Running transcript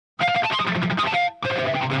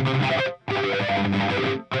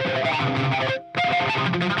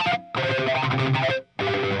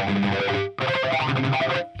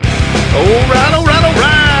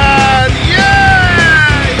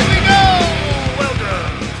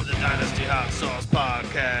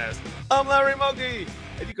Larry Monkey.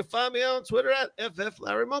 And you can find me on Twitter at FF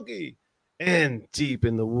Larry Monkey. And deep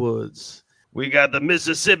in the woods, we got the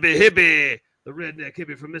Mississippi hippie, the redneck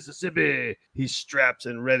hippie from Mississippi. He's strapped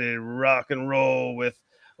and ready to rock and roll with,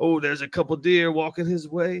 there's a couple deer walking his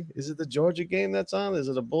way. Is it the Georgia game that's on? Is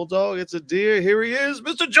it a bulldog? It's a deer. Here he is,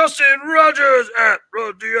 Mr. Justin Rogers at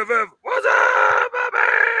Road DFF. What's up, my man?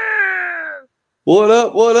 What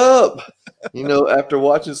up? What up? After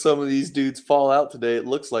watching some of these dudes fall out today, it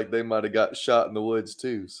looks like they might have got shot in the woods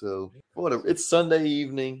too. So whatever. It's Sunday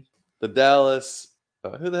evening. The Dallas.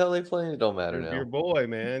 Who the hell are they playing? It don't matter now. Your boy,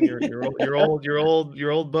 man. Your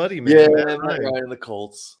old buddy, man. Yeah, Matt Ryan and the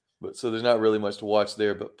Colts. But so there's not really much to watch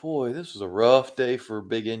there. But boy, this was a rough day for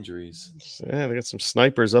big injuries. Yeah, they got some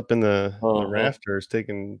snipers up in the rafters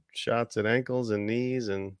taking shots at ankles and knees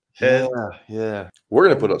and head. Yeah. We're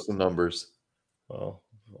gonna put up some numbers. Well,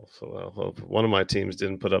 one of my teams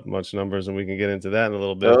didn't put up much numbers, and we can get into that in a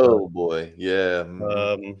little bit. Oh boy, yeah,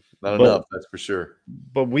 not enough, that's for sure.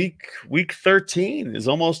 But week 13 is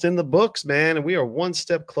almost in the books, man, and we are one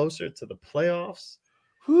step closer to the playoffs.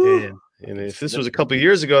 And if this was a couple of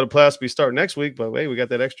years ago, the playoffs would be starting next week. But wait, we got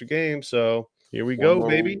that extra game, so here we go,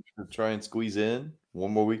 baby. Try and squeeze in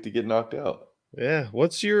one more week to get knocked out. Yeah.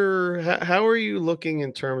 How are you looking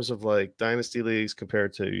in terms of like dynasty leagues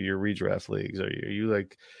compared to your redraft leagues? Are you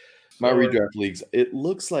like my redraft leagues? It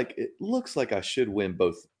looks like I should win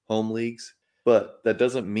both home leagues, but that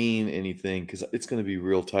doesn't mean anything because it's going to be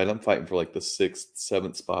real tight. I'm fighting for like the 6th,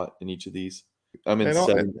 7th spot in each of these. I'm in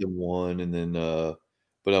 7th and 1, and then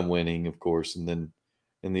but I'm winning, of course, and then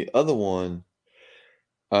in the other one,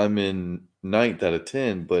 I'm in 9th out of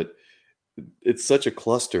 10, but it's such a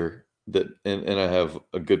cluster that and I have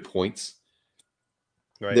a good points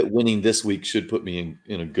that winning this week should put me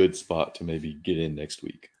in a good spot to maybe get in next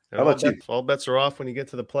week. How about you? All bets are off when you get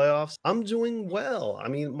to the playoffs. I'm doing well. I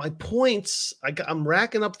mean, my points, I'm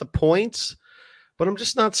racking up the points, but I'm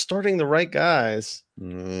just not starting the right guys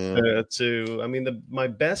my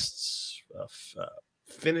best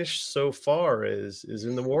finish so far is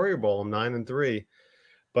in the Warrior Bowl. I'm 9-3.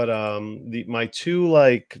 But my two,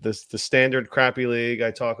 like the standard crappy league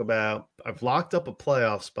I talk about, I've locked up a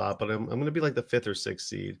playoff spot, but I'm going to be like the 5th or 6th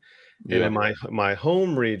seed. Yeah. And in my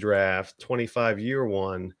home redraft, 25-year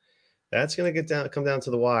one, that's going to come down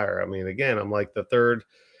to the wire. I mean, again, I'm like the 3rd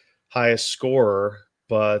highest scorer,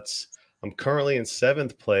 but I'm currently in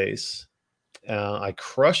 7th place. I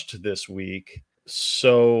crushed this week.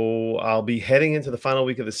 So I'll be heading into the final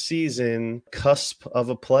week of the season, cusp of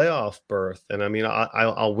a playoff berth. And I mean,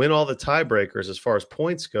 I'll win all the tiebreakers as far as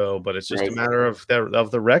points go, but it's just a matter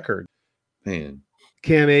of the record. Man,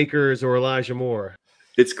 Cam Akers or Elijah Moore.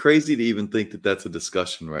 It's crazy to even think that that's a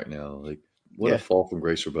discussion right now. Like, what a fall from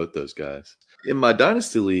grace for both those guys. In my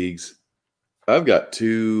dynasty leagues, I've got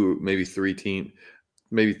 2, maybe 3 teams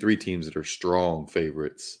that are strong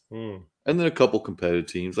favorites. And then a couple competitive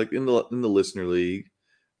teams, like in the listener league,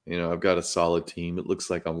 I've got a solid team. It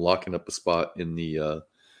looks like I'm locking up a spot in the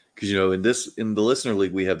because in the listener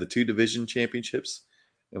league we have the 2 division championships,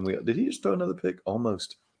 and did he just throw another pick?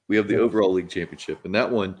 Almost. We have the overall league championship, and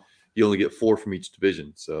that one you only get 4 from each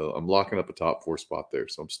division. So I'm locking up a top 4 spot there.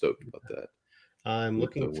 So I'm stoked about that. I'm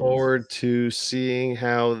looking forward to seeing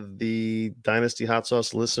how the Dynasty Hot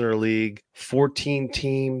Sauce Listener League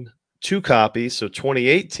 14-team 2 copies, so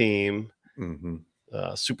 28-team,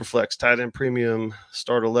 Superflex tight end premium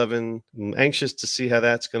start 11. I'm anxious to see how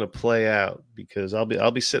that's going to play out because I'll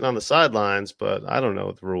be sitting on the sidelines, but I don't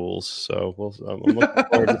know the rules, so I'm looking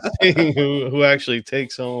forward to seeing who actually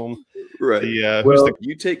takes home. Right.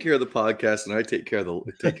 You take care of the podcast, and I take care of the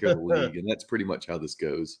league, and that's pretty much how this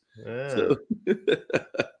goes. Yeah. So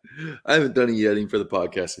I haven't done any editing for the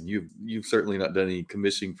podcast, and you've certainly not done any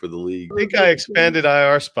commissioning for the league. I think I expanded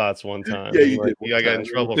IR spots one time. Yeah, you did. I got in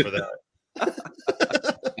trouble for that.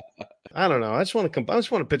 I don't know. I just want to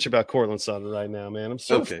bitch about Courtland Sutton right now, man. I'm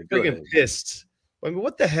so freaking pissed. I mean,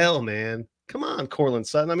 what the hell, man? Come on, Courtland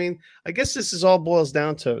Sutton. I mean, I guess this is all boils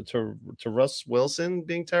down to Russ Wilson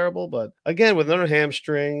being terrible, but again, with another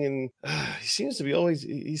hamstring, and he seems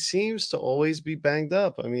to always be banged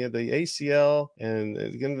up. I mean, the ACL and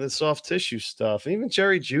again the soft tissue stuff. Even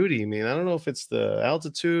Jerry Jeudy. I mean, I don't know if it's the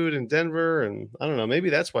altitude in Denver, and I don't know. Maybe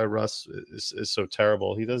that's why Russ is so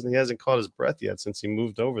terrible. He hasn't caught his breath yet since he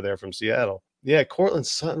moved over there from Seattle. Yeah, Courtland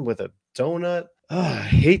Sutton with a donut. Oh, I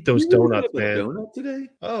hate those donuts, man. Donut today?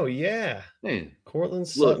 Oh yeah, man. Courtland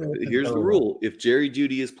Sutton. Look, here's the rule: if Jerry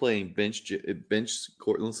Jeudy is playing, bench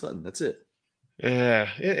Courtland Sutton. That's it. Yeah,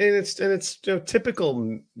 and it's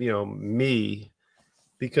typical, me,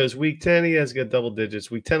 because week 10 he has got double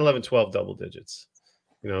digits. Week 10, 11, 12 double digits.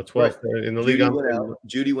 Right. 12th in the league I'm in.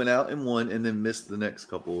 Judy went out and won, and then missed the next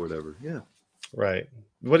couple or whatever. Yeah. Right.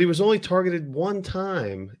 But he was only targeted one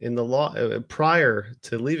time in the law prior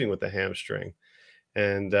to leaving with the hamstring,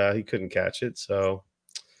 and he couldn't catch it. So,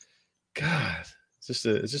 God, it's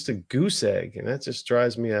just a goose egg, and that just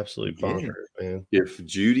drives me absolutely Yeah. bonkers, man. If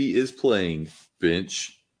Judy is playing,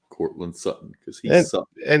 bench Cortland Sutton because he And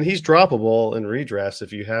sucked. and he's droppable in redrafts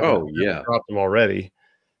if you Oh haven't yeah, dropped him already.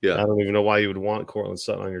 I yeah. don't even know why you would want Cortland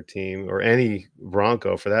Sutton on your team or any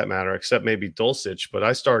Bronco for that matter, except maybe Dulcich. But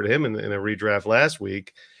I started him in a redraft last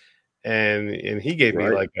week, and he gave me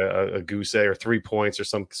Right. like a goose egg or 3 points or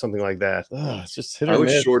something like that. It's just hit I or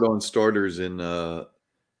was miss. short on starters in the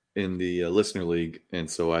listener league, and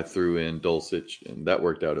so I threw in Dulcich, and that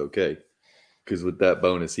worked out okay. Because with that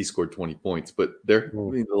bonus, he scored 20 points. But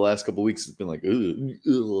Mm. the last couple of weeks, it's been like, a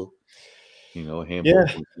handful Yeah. of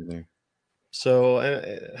points in there. So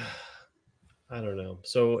I don't know.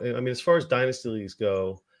 So I mean, as far as dynasty leagues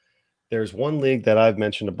go, there's one league that I've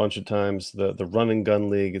mentioned a bunch of times, the Run and Gun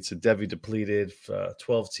League. It's a Debbie depleted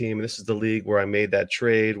 12 team. And this is the league where I made that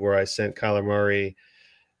trade where I sent Kyler Murray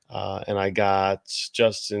and I got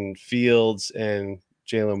Justin Fields and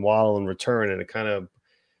Jalen Waddle in return. And it kind of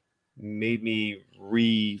made me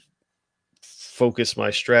refocus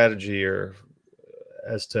my strategy or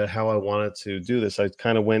as to how I wanted to do this. I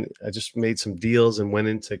just made some deals and went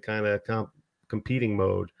into kind of competing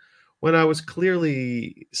mode when I was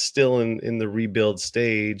clearly still in the rebuild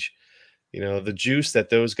stage. The juice that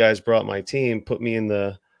those guys brought my team put me in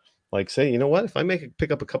the like, say, you know what, if I pick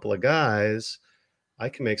up a couple of guys, I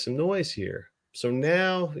can make some noise here. So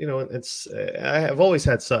now, I have always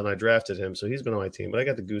had Sutton. I drafted him, so he's been on my team, but I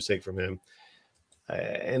got the goose egg from him.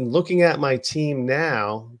 And looking at my team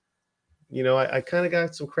now, I kind of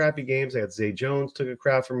got some crappy games. I got Zay Jones took a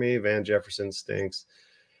crap for me. Van Jefferson stinks.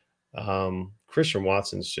 Christian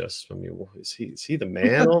Watson's just, I mean, is he the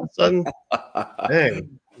man all of a sudden?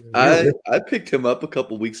 Dang. I picked him up a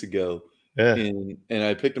couple weeks ago, Yeah. and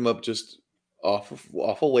I picked him up just off of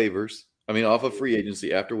waivers. I mean, off of free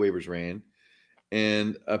agency after waivers ran,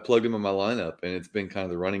 and I plugged him in my lineup, and it's been kind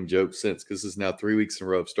of the running joke since because this is now 3 weeks in a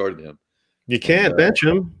row I've started him, You and can't bench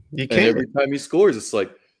him. You and can't. every time he scores, it's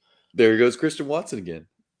like there goes Christian Watson again.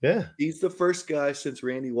 Yeah. He's the first guy since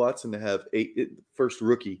Randy Watson to have first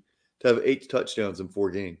rookie to have 8 touchdowns in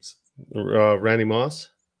 4 games. Randy Moss.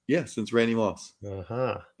 Yeah, since Randy Moss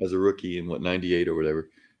Uh-huh. as a rookie in 98 or whatever.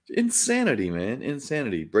 Insanity, man.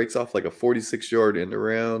 Insanity. Breaks off like a 46-yard end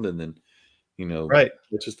around, and then, Right.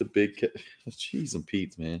 it's just a big Jeez and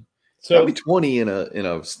Pete's, man. Got me So 20 in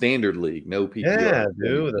a standard league, no yeah, PPR.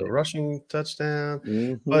 dude, the rushing touchdown.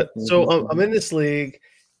 Mm-hmm, But so I'm mm-hmm. in this league,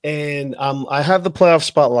 and I have the playoff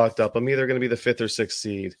spot locked up. I'm either going to be the 5th or 6th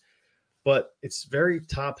seed, but it's very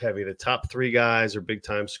top heavy. The top 3 guys are big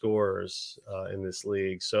time scorers in this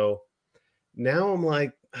league. So now I'm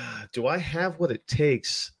like, do I have what it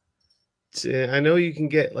takes I know you can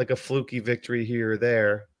get like a fluky victory here or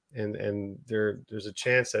there, and there's a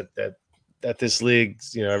chance that this league,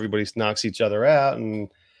 everybody knocks each other out, and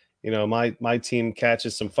my team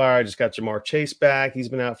catches some fire. I just got Jamar Chase back; he's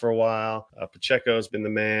been out for a while. Pacheco's been the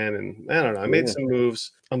man, and I don't know. I made Yeah. some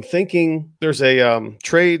moves. I'm thinking there's a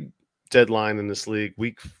trade deadline in this league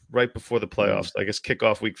week right before the playoffs. I guess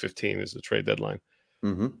kickoff week 15 is the trade deadline.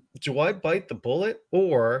 Mm-hmm. Do I bite the bullet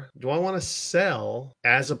or do I want to sell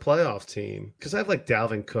as a playoff team? Because I have like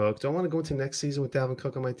Dalvin Cook. Do I want to go into next season with Dalvin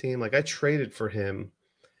Cook on my team? Like I traded for him.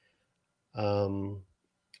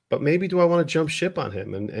 But maybe do I want to jump ship on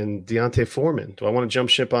him and Deontay Foreman? Do I want to jump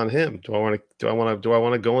ship on him? Do I want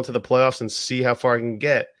to go into the playoffs and see how far I can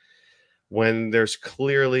get when there's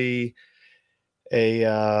clearly a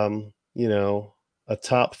a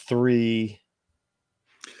top 3?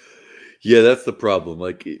 Yeah, that's the problem.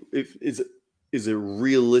 Like, if is it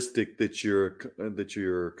realistic that you're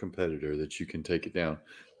a competitor that you can take it down?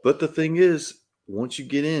 But the thing is, once you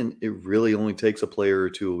get in, it really only takes a player or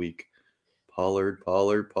two a week. Pollard,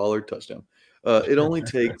 touchdown. It only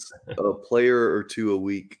takes a player or two a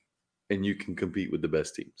week, and you can compete with the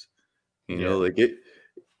best teams. Yeah. Like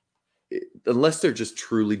unless they're just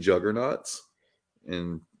truly juggernauts,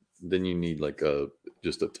 and then you need like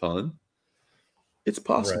just a ton. It's Right.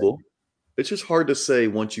 possible. It's just hard to say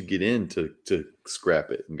once you get in to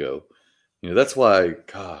scrap it and go. That's why,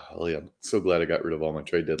 golly, I'm so glad I got rid of all my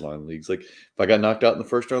trade deadline leagues. Like, if I got knocked out in the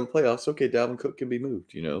first round of the playoffs, okay, Dalvin Cook can be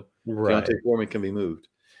moved. Right. Deontay Foreman can be moved.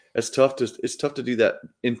 It's tough to do that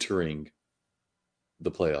entering the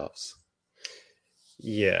playoffs.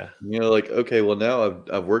 Yeah. Like, okay, well, now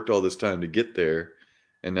I've worked all this time to get there,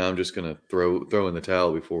 and now I'm just gonna throw in the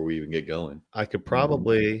towel before we even get going. I could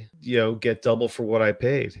probably, get double for what I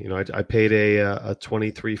paid. I paid a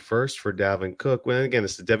 23 first for Dalvin Cook. When again,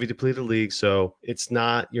 it's the Devi depleted league, so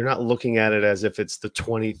you're not looking at it as if it's the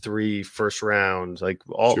 23 first round. Like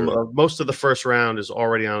most of the first round is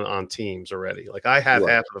already on teams already. Like I have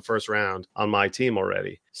half of the first round on my team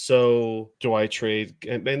already. So do I trade?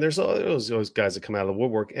 And there's those guys that come out of the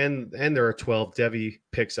woodwork, and there are 12 Devi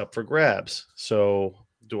picks up for grabs. So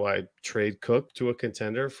do I trade Cook to a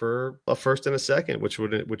contender for a first and a second, which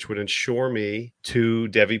would ensure me 2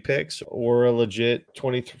 Devi picks or a legit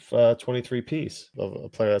 23 piece of a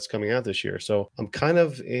player that's coming out this year? So I'm kind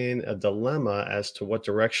of in a dilemma as to what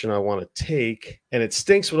direction I want to take. And it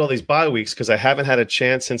stinks with all these bye weeks because I haven't had a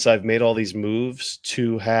chance since I've made all these moves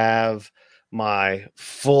to have my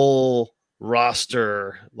full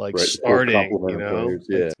roster starting, players,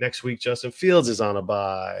 like next week Justin Fields is on a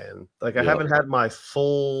bye, and I haven't had my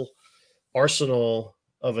full arsenal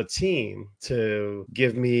of a team to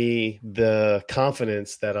give me the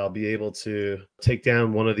confidence that I'll be able to take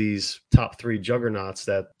down one of these top 3 juggernauts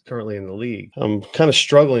that currently in the league. I'm kind of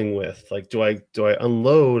struggling with do I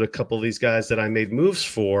unload a couple of these guys that I made moves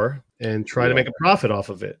for and try to make a profit off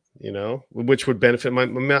of it, which would benefit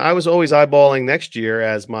I was always eyeballing next year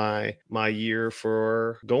as my year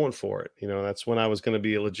for going for it. That's when I was going to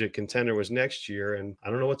be a legit contender, was next year. And I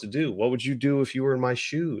don't know what to do. What would you do if you were in my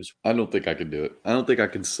shoes? I don't think I could do it. I don't think I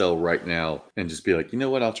can sell right now and just be like, you know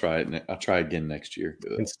what? I'll try it. I'll try again next year.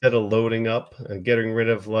 Instead of loading up and getting rid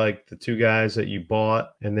of the 2 guys that you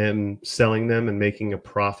bought and then selling them and making a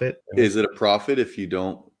profit. Is it a profit if you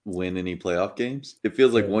don't win any playoff games? It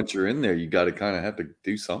feels like once you're in there, you got to kind of have to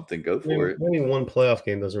do something. Go for it. Winning one playoff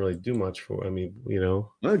game doesn't really do much for.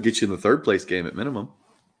 Well, get you in the 3rd place game at minimum.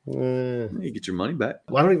 You get your money back.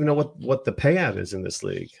 Well, I don't even know what the payout is in this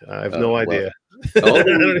league. I have no idea. All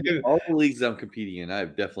the leagues I'm competing in,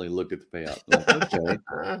 I've definitely looked at the payout. Like, okay,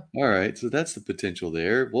 all right, so that's the potential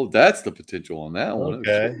there. Well, that's the potential on that one.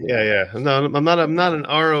 Okay, yeah. No, I'm not an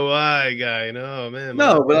ROI guy. No, man.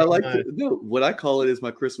 No, but I like what I call it is my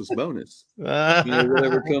Christmas bonus.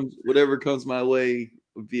 Whatever comes my way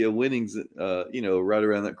via winnings. Right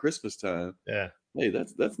around that Christmas time. Yeah. Hey,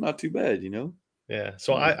 that's not too bad. Yeah.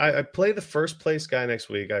 So I play the first place guy next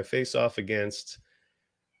week. I face off against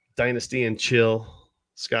Dynasty and Chill,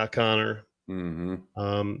 Scott Connor.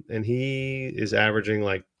 Mm-hmm. And he is averaging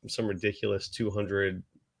some ridiculous 200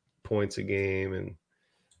 points a game. And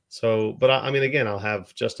so, but again, I'll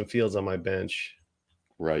have Justin Fields on my bench.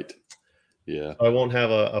 Right. Yeah. I won't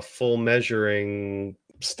have a full measuring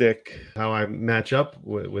stick how I match up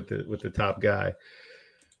with the top guy.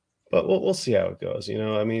 But we'll see how it goes.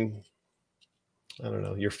 I don't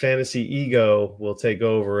know. Your fantasy ego will take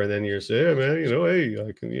over, and then you're saying, "Hey, man, hey,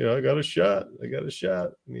 I can, I got a shot.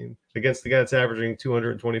 Against the guy that's averaging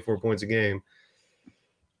 224 points a game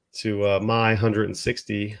to my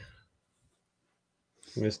 160.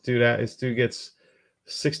 This dude gets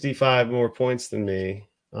 65 more points than me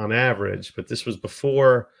on average. But this was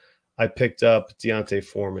before I picked up Deontay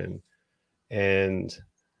Foreman and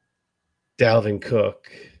Dalvin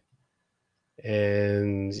Cook.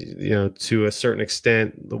 And to a certain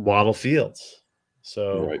extent, the Waddle Fields.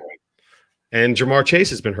 So, and Jamar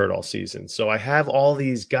Chase has been hurt all season. So I have all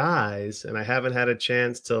these guys, and I haven't had a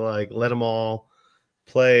chance to let them all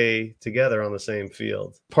play together on the same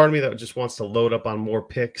field. Part of me that just wants to load up on more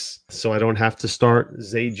picks, so I don't have to start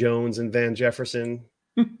Zay Jones and Van Jefferson.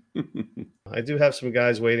 I do have some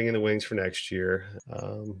guys waiting in the wings for next year,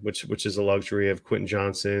 which is a luxury of Quentin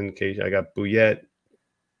Johnson. I got Bouillette,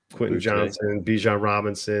 Quentin Johnson, Bijan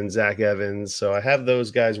Robinson, Zach Evans. So I have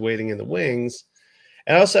those guys waiting in the wings.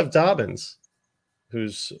 And I also have Dobbins,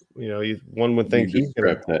 who's, one would think he's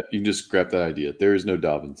going to. You just scrap that idea. There is no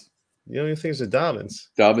Dobbins. The only thing is a Dobbins.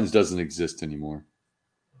 Dobbins doesn't exist anymore.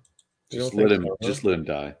 Just let him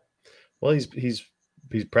die. Well, he's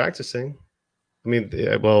practicing.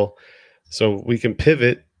 So we can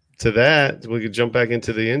pivot to that. We could jump back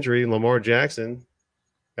into the injury. Lamar Jackson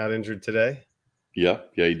got injured today. Yeah,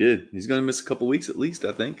 he did. He's going to miss a couple weeks at least,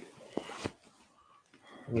 I think.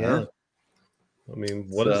 Yeah.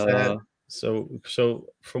 What is that? So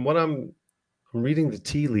from what I'm reading the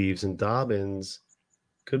tea leaves, and Dobbins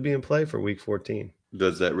could be in play for week 14.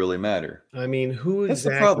 Does that really matter? Who That's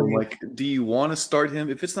exactly? the problem. Do you want to start him?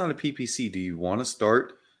 If it's not a PPC, do you want to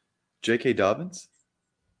start J.K. Dobbins?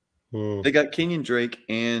 They got Kenyon Drake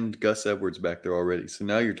and Gus Edwards back there already. So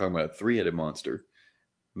now you're talking about a 3-headed monster.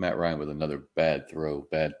 Matt Ryan with another bad throw,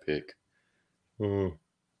 bad pick. You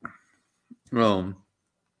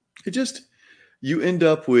end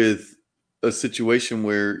up with a situation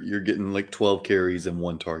where you're getting like 12 carries and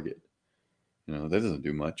 1 target. That doesn't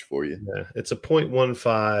do much for you. Yeah, it's a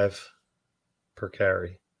 0.15 per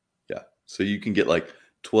carry. Yeah. So you can get like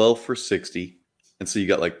 12 for 60. And so you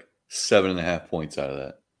got like 7.5 points out of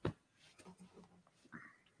that.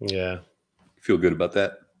 Yeah. Feel good about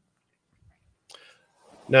that?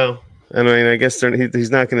 No. I mean, I guess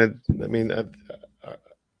he's not going to. I mean,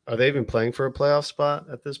 are they even playing for a playoff spot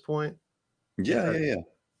at this point? Yeah.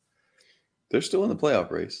 They're still in the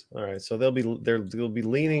playoff race. All right. So they'll be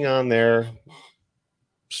leaning on their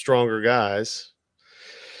stronger guys.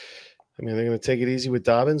 I mean, they're going to take it easy with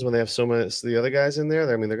Dobbins when they have so much the other guys in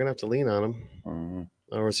there. I mean, they're going to have to lean on him.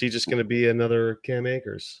 Or is he just going to be another Cam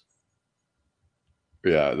Akers?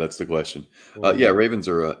 Yeah, that's the question. Ravens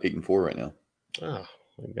are 8-4 right now. Oh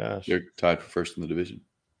my gosh, they're tied for first in the division.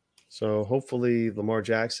 So hopefully Lamar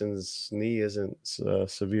Jackson's knee isn't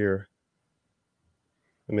severe.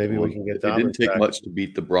 And maybe we can get Dobbins. It didn't take back. much to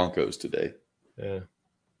beat the Broncos today. Yeah,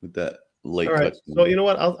 with that late. All right. touchdown. So you know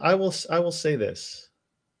what? I will say this.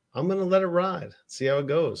 I'm going to let it ride. See how it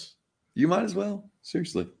goes. You might as well.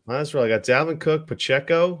 Seriously. Might as well. I got Dalvin Cook,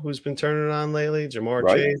 Pacheco, who's been turning it on lately, Jamar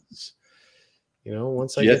Chase.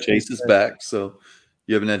 Once I get Chase is back, so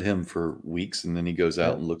you haven't had him for weeks, and then he goes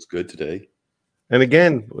out and looks good today. And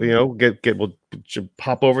again, we'll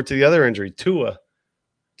pop over to the other injury, Tua.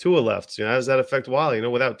 Tua left. How does that affect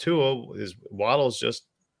Waddle? Without Tua, Waddle's just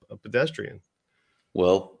a pedestrian.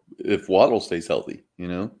 Well, if Waddle stays healthy,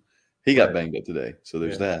 he got banged up today, so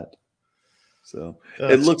there's that. So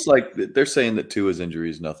it looks like they're saying that Tua's injury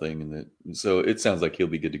is nothing, and so it sounds like he'll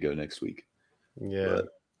be good to go next week. Yeah,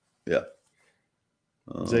 yeah.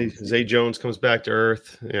 Zay Jones comes back to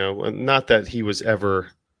earth. Not that he was ever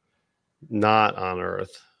not on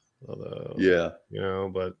earth, although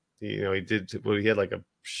but he did. Well, he had like a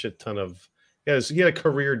shit ton of. He had a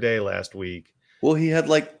career day last week. Well, he had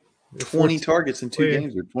like 20 targets in 2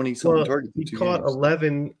 games, or 20-something targets in 2 games. He caught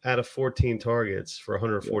 11 out of 14 targets for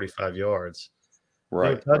 145 yards.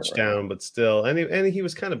 Right. No touchdown, but still. And he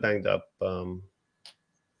was kind of banged up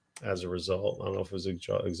as a result. I don't know if it was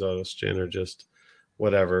exhaustion or just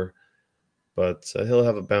whatever. But he'll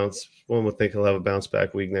have a bounce. One would think he'll have a bounce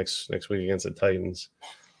back week next week against the Titans.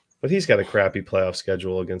 But he's got a crappy playoff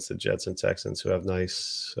schedule against the Jets and Texans, who have they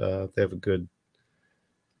have a good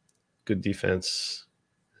defense.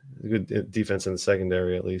 Good defense in the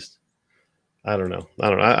secondary, at least. I don't know.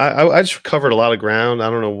 I just covered a lot of ground. I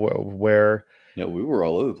don't know where. Yeah, we were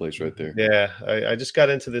all over the place right there. Yeah, I just got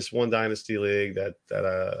into this one dynasty league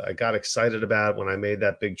that I got excited about when I made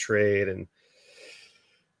that big trade, and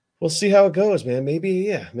we'll see how it goes, man.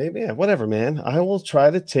 Maybe, whatever, man. I will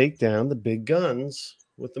try to take down the big guns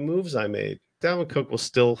with the moves I made. Dalvin Cook will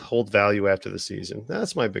still hold value after the season.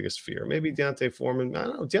 That's my biggest fear. Maybe D'Onta Foreman. I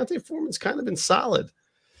don't know. D'Onta Foreman's kind of been solid.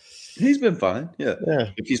 He's been fine. Yeah.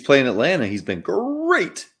 If he's playing Atlanta, he's been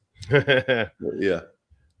great. Yeah.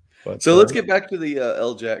 But, so let's get back to the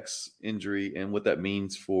L-Jax injury and what that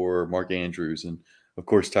means for Mark Andrews and, of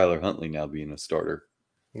course, Tyler Huntley now being a starter.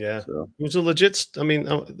 Yeah. So. Who's a legit – I mean,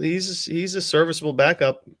 he's a serviceable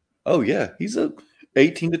backup. Oh, yeah. He's a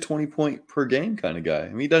 18 to 20 point per game kind of guy. I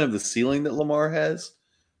mean, he doesn't have the ceiling that Lamar has,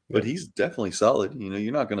 but he's definitely solid.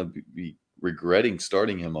 You're not going to be regretting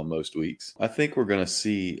starting him on most weeks. I think we're going to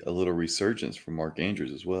see a little resurgence from Mark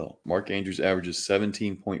Andrews as well. Mark Andrews averages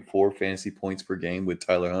 17.4 fantasy points per game with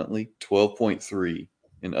Tyler Huntley, 12.3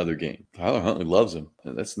 in other games. Tyler Huntley loves him.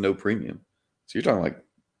 That's no premium. So you're talking like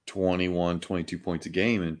 21, 22 points a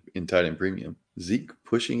game in tight end premium. Zeke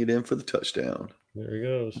pushing it in for the touchdown. There he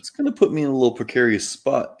goes. It's going to put me in a little precarious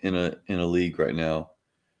spot in a league right now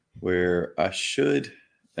where I should,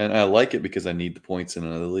 and I like it because I need the points in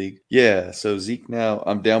another league. Yeah, so Zeke now,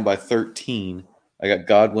 I'm down by 13. I got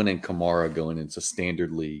Godwin and Kamara going. It's a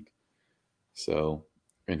standard league. So,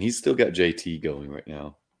 and he's still got JT going right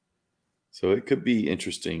now. So it could be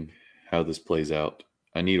interesting how this plays out.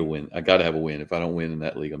 I need a win. I got to have a win. If I don't win in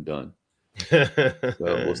that league, I'm done. So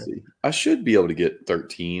we'll see. I should be able to get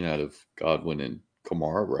 13 out of Godwin and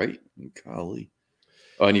Kamara, right? Golly.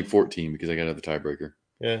 Oh, I need 14 because I got another tiebreaker.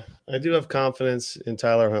 Yeah, I do have confidence in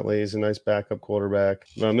Tyler Huntley. He's a nice backup quarterback.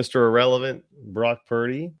 Mr. Irrelevant, Brock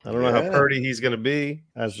Purdy. I don't know how Purdy he's going to be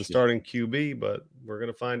as the starting QB, but we're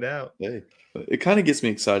going to find out. Hey, it kind of gets me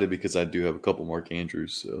excited because I do have a couple Mark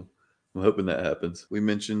Andrews, so I'm hoping that happens. We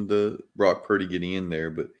mentioned the Brock Purdy getting in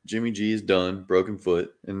there, but Jimmy G is done, broken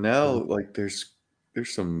foot, and now there's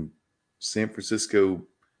some San Francisco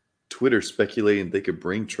Twitter speculating they could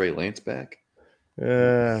bring Trey Lance back.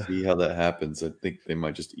 See how that happens. I think they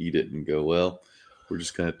might just eat it and go, well, we're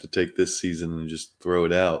just gonna have to take this season and just throw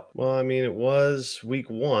it out. Well, I mean, it was week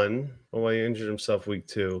 1. Well, he injured himself week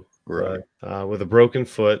 2, Right. but with a broken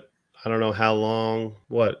foot. I don't know how long.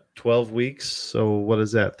 What, 12 weeks? So what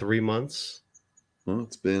is that? 3 months? Well,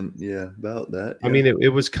 it's been about that. I mean, it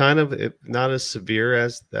was kind of not as severe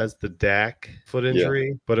as the Dak foot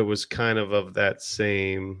injury, but it was kind of that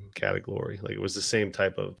same category. Like it was the same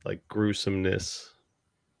type of like gruesomeness.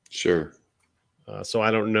 Sure. So I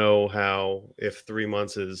don't know if 3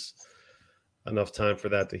 months is enough time for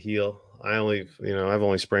that to heal. I've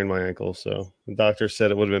only sprained my ankle, so the doctor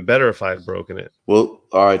said it would have been better if I had broken it. Well,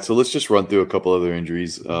 all right. So let's just run through a couple other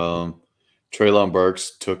injuries. Treylon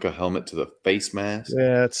Burks took a helmet to the face mask.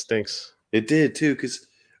 Yeah, it stinks. It did too, because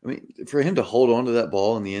I mean, for him to hold on to that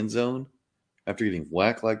ball in the end zone after getting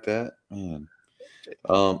whacked like that, man.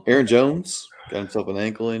 Aaron Jones got himself an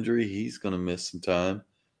ankle injury. He's going to miss some time.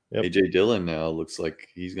 Yep. AJ Dillon now looks like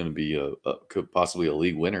he's going to be possibly a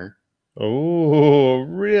league winner. Oh,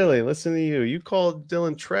 really? Listen to you. You called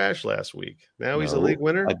Dillon trash last week. Now he's a league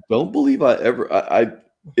winner? I don't believe I ever.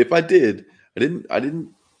 If I did, I didn't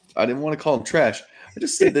want to call him trash. I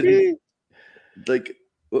just said that he like.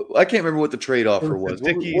 I can't remember what the trade offer was.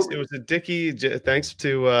 It was a Dickey. Thanks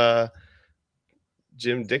to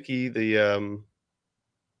Jim Dickey, the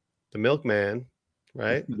milkman,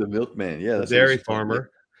 right? The milkman, yeah, The dairy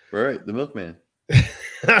farmer, right? The milkman.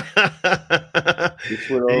 It's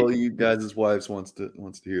what all you guys' wives wants to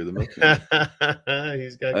hear. The milkman.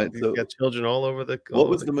 he's got children all over the country. What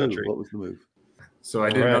was the move? So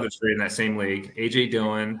I did another trade in that same league. AJ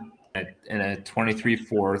Dillon and a 23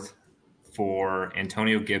 fourth for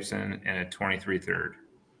Antonio Gibson and a 23 third.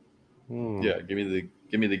 Yeah, give me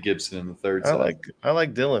the Gibson in the third side. I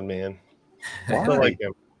like Dillon, man. Why? I like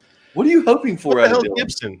him. What are you hoping for out of Dillon?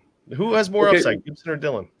 Gibson? Who has more upside, Gibson or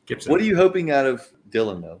Dillon? Gibson. What are you hoping out of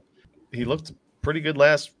Dillon, though? He looked pretty good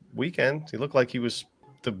last weekend. He looked like he was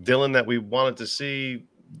the Dillon that we wanted to see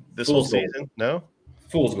this whole season. No?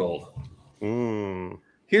 Fool's gold.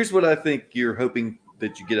 Here's what I think you're hoping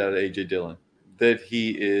that you get out of AJ Dillon. That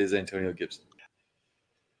he is Antonio Gibson.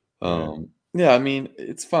 Yeah, I mean,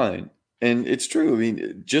 it's fine. And it's true. I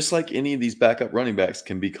mean, just like any of these backup running backs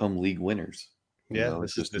can become league winners. Yeah,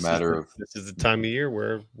 it's just a matter of this is the time of year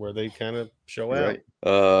where they kind of show out.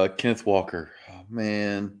 Right. Kenneth Walker. Oh,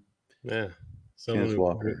 man. Yeah. Kenneth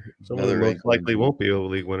Walker. Someone most likely won't be a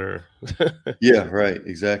league winner. Yeah, right.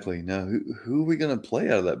 Exactly. Now, who are we going to play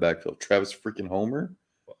out of that backfield? Travis freaking Homer?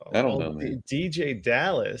 I don't know, man. DJ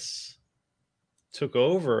Dallas took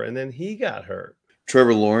over, and then he got hurt.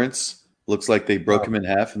 Trevor Lawrence looks like they broke him in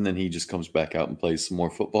half, and then he just comes back out and plays some more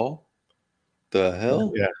football. The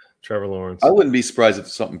hell? Yeah, Trevor Lawrence. I wouldn't be surprised if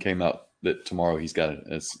something came out that tomorrow he's got a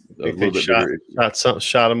little bit bigger.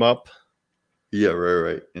 Shot him up. Yeah,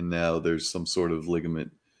 right. And now there's some sort of ligament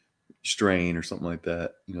strain or something like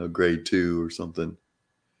that. Grade 2 or something.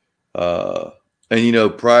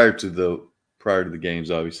 And prior to the games,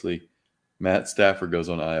 obviously, Matt Stafford goes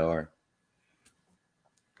on IR.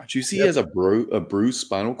 Did you see he has a bruised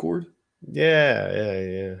spinal cord?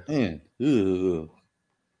 Yeah. Man, ugh.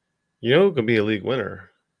 You know who could be a league winner?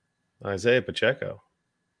 Isaiah Pacheco.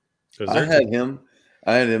 I had him.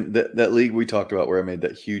 That league we talked about where I made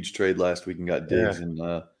that huge trade last week and got Diggs and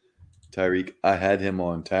Tyreek. I had him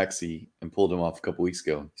on Taxi and pulled him off a couple weeks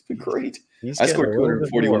ago. He's been great. I scored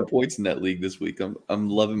 241 points in that league this week. I'm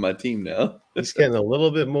loving my team now. He's getting a little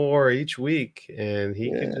bit more each week, and he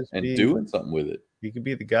could just be doing something with it. He could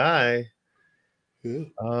be the guy. Yeah.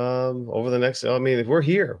 Over the next. I mean, if we're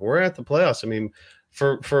here, we're at the playoffs. I mean,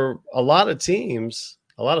 for a lot of teams,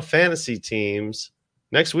 a lot of fantasy teams,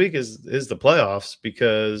 next week is the playoffs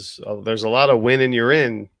because there's a lot of win and you're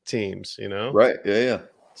in teams. Right? Yeah.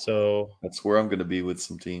 So that's where I'm going to be with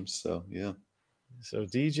some teams. So yeah. So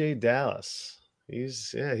DJ Dallas,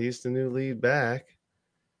 he's the new lead back,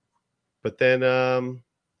 but then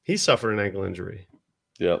he suffered an ankle injury.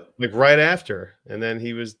 Yeah, like right after, and then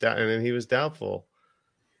he was doubtful.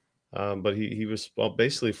 But he was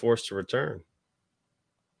basically forced to return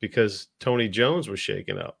because Tony Jones was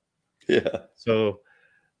shaken up. Yeah. So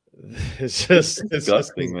it's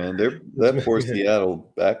disgusting, man. That poor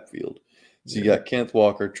Seattle backfield. So you got Kenneth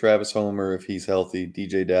Walker, Travis Homer if he's healthy,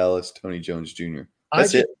 DJ Dallas, Tony Jones Jr.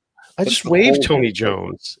 That's it. I just waived Tony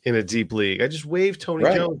Jones in a deep league. I just waived Tony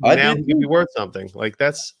Jones. Now he can be worth something. Like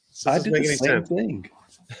I did the same thing.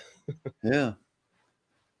 Yeah.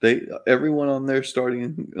 Everyone on their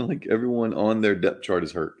starting, like everyone on their depth chart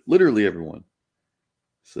is hurt. Literally everyone.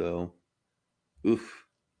 So, oof.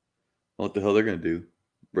 What the hell they're gonna do?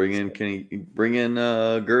 Bring in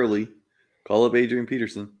Gurley, call up Adrian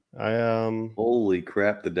Peterson. Holy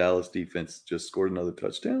crap! The Dallas defense just scored another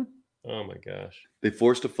touchdown. Oh my gosh! They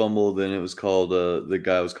forced a fumble. Then it was called. The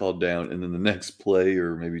guy was called down, and then the next play,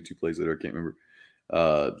 or maybe 2 plays later, I can't remember.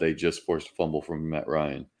 They just forced a fumble from Matt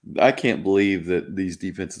Ryan. I can't believe that these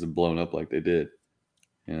defenses have blown up like they did.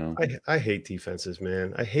 You know, I hate defenses,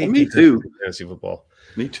 man. I hate me defenses too. in fantasy football.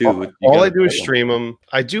 Me too. All I do is stream them.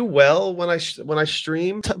 I do well when I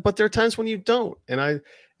stream, but there are times when you don't, and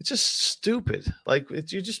it's just stupid. Like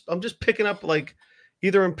I'm just picking up like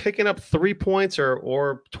either I'm picking up 3 points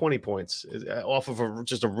or 20 points off of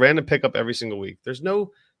just a random pickup every single week. There's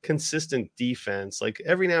no consistent defense. Like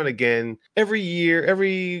every now and again, every year,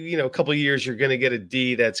 every couple of years, you're gonna get a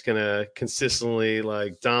D that's gonna consistently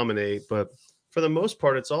like dominate, but for the most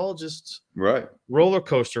part, it's all just right roller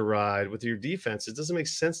coaster ride with your defense. It doesn't make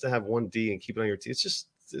sense to have one D and keep it on your team. It's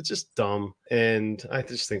just dumb, and I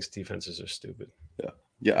just think defenses are stupid.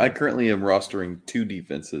 Yeah. I currently am rostering 2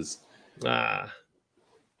 defenses on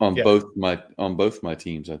both my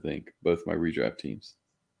teams. I think both my redraft teams.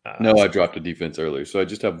 No, I dropped a defense earlier, so I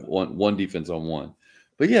just have one defense on one.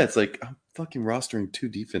 But yeah, it's like I'm fucking rostering 2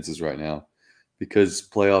 defenses right now because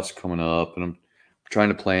playoffs are coming up, and I'm trying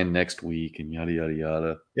to plan next week and yada yada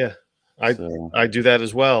yada. Yeah, I do that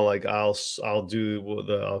as well. Like I'll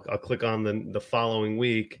click on the following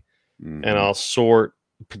week, and I'll sort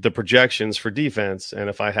the projections for defense. And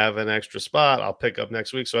if I have an extra spot, I'll pick up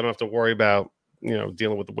next week, so I don't have to worry about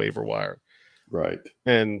dealing with the waiver wire, right?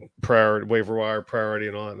 And waiver wire priority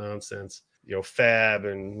and all that nonsense. Fab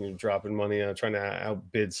and dropping money on trying to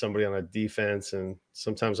outbid somebody on a defense, and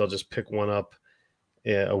sometimes I'll just pick one up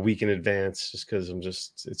a week in advance just because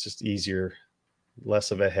it's just easier,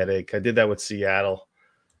 less of a headache. I did that with Seattle.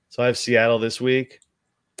 So I have Seattle this week,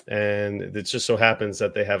 and it just so happens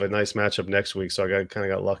that they have a nice matchup next week. So I kind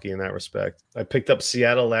of got lucky in that respect. I picked up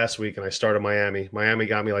Seattle last week, and I started Miami. Miami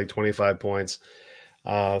got me like 25 points.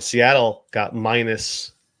 Seattle got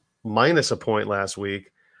minus a point last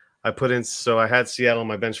week. I had Seattle on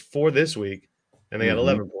my bench for this week, and they got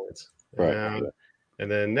 11 points. Right. And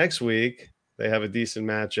then next week, they have a decent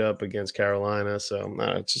matchup against Carolina. So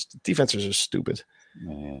it's just defenses are stupid.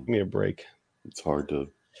 Man, give me a break. It's hard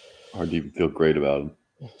to even feel great about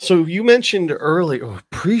them. So you mentioned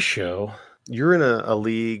pre-show, you're in a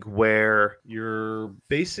league where you're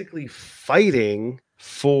basically fighting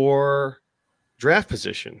for draft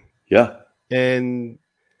position. Yeah. And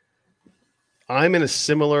I'm in a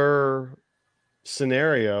similar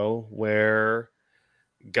scenario where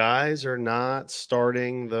guys are not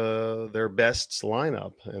starting their best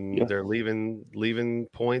lineup, and they're leaving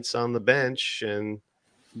points on the bench. And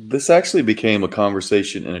this actually became a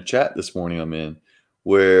conversation in a chat this morning I'm in,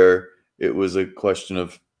 where it was a question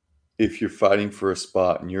of if you're fighting for a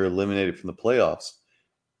spot and you're eliminated from the playoffs,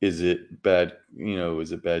 is it bad,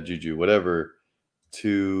 is it bad juju, whatever,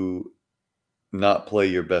 to not play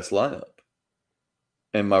your best lineup?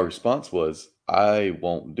 And my response was, I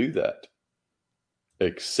won't do that.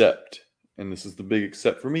 Except, and this is the big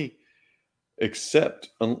except for me,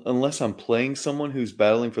 unless I'm playing someone who's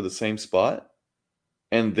battling for the same spot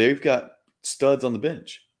and they've got studs on the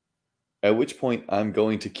bench, at which point I'm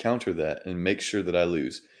going to counter that and make sure that I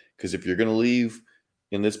lose. Because if you're going to leave,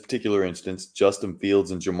 in this particular instance, Justin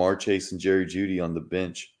Fields and Jamar Chase and Jerry Jeudy on the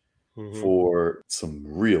bench for some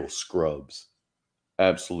real scrubs,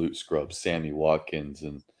 absolute scrubs, Sammy Watkins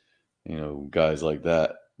and guys like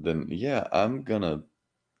that, then yeah, I'm gonna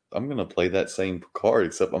play that same card,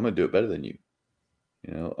 except I'm gonna do it better than you.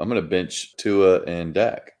 I'm gonna bench Tua and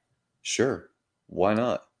Dak. Sure, why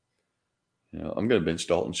not? I'm gonna bench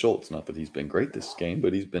Dalton Schultz. Not that he's been great this game,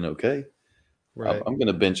 but he's been okay. Right. I'm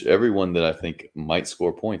gonna bench everyone that I think might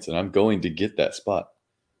score points, and I'm going to get that spot.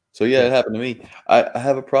 So yeah, it happened to me. I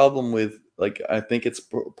have a problem with, I think it's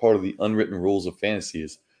part of the unwritten rules of fantasy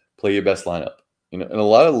is play your best lineup. In a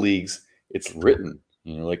lot of leagues, it's written.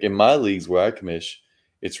 Like in my leagues where I commish,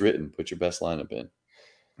 it's written. Put your best lineup in.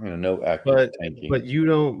 No active tanking. But you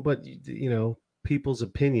don't. But people's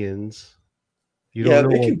opinions. You don't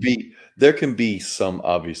know. There can be some,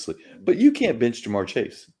 obviously, but you can't bench Jamar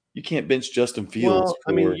Chase. You can't bench Justin Fields.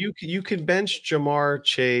 Well, you can bench Jamar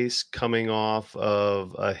Chase coming off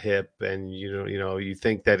of a hip, and you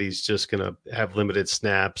think that he's just going to have limited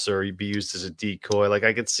snaps or be used as a decoy. Like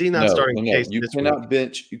I could see starting Chase. You cannot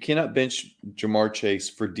bench Jamar Chase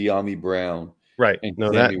for De'Ami Brown. Right. And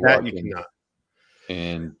no, Sammy that Watkins you cannot.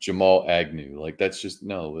 And Jamal Agnew. That's just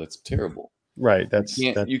that's terrible. Right.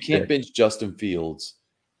 You can't bench Justin Fields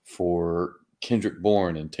for Kendrick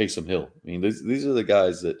Bourne and Taysom Hill. I mean, these are the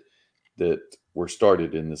guys that were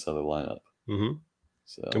started in this other lineup. Mm-hmm.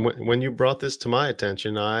 So And when you brought this to my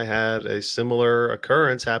attention, I had a similar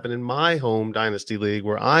occurrence happen in my home dynasty league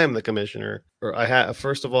where I am the commissioner. Or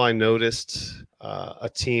first of all, I noticed a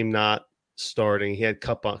team not starting. He had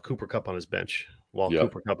Cooper Kupp on his bench while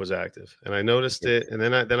Cooper Kupp was active, and I noticed it. And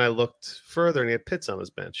then I looked further, and he had Pitts on his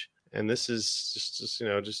bench. And this is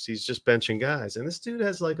just he's just benching guys. And this dude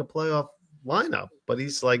has like a playoff lineup, but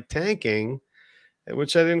he's like tanking,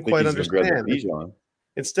 which I didn't quite understand.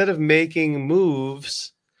 Instead of making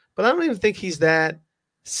moves, but I don't even think he's that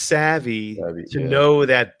savvy to know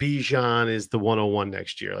that Bijan is the 101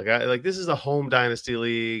 next year. Like this is a home dynasty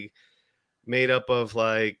league made up of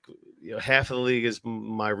half of the league is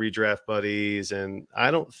my redraft buddies, and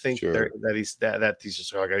I don't think that he's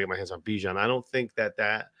just I gotta get my hands on Bijan. I don't think that.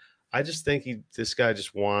 I just think this guy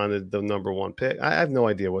just wanted the number one pick. I have no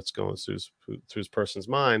idea what's going through his person's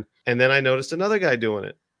mind. And then I noticed another guy doing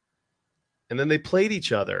it. And then they played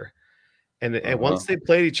each other, and once they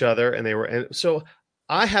played each other, so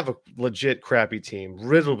I have a legit crappy team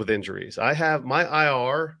riddled with injuries. I have my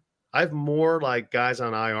IR. I have more like guys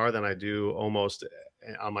on IR than I do almost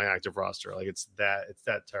on my active roster. Like it's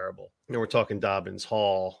that terrible. And we're talking Dobbins,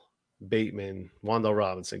 Hall, Bateman, Wan'Dale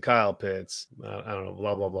Robinson, Kyle Pitts. I don't know,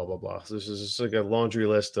 blah blah blah blah blah. So this is just like a laundry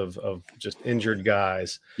list of just injured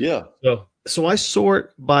guys. Yeah. So I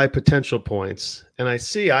sort by potential points, and I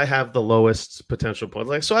see I have the lowest potential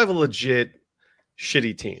points. So I have a legit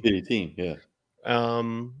shitty team. Yeah.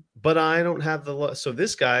 But I don't have so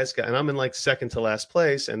this guy's got, and I'm in like second to last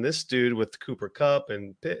place, and this dude with Cooper Kupp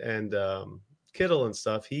and Kittle and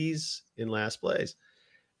stuff, he's in last place.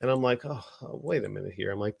 And I'm like, oh, wait a minute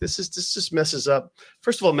here. I'm like, this just messes up.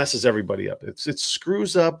 First of all, messes everybody up. It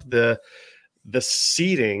screws up the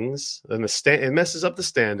seedings and it messes up the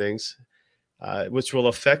standings. Which will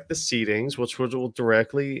affect the seedings, which will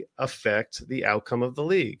directly affect the outcome of the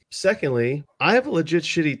league. Secondly, I have a legit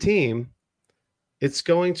shitty team. It's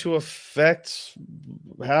going to affect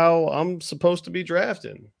how I'm supposed to be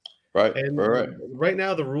drafting. Right. And right. Right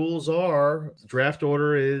now, the rules are draft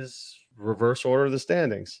order is reverse order of the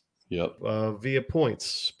standings. Yep. Via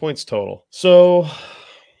points total. So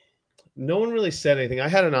no one really said anything. I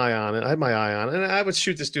had an eye on it. I had my eye on it. And I would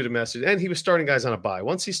shoot this dude a message. And he was starting guys on a bye.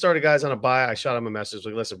 Once he started guys on a bye, I shot him a message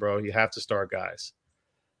like, listen, bro, you have to start guys.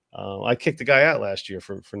 I kicked the guy out last year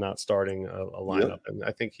for not starting a lineup. Yep. And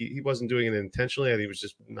I think he wasn't doing it intentionally. He was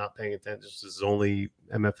just not paying attention. This is his only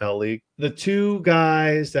MFL league. The two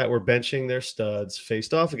guys that were benching their studs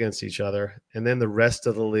faced off against each other. And then the rest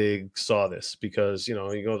of the league saw this because, you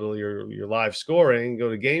go to your live scoring, go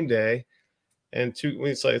to game day. And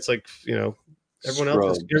it's like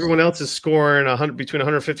everyone else is scoring between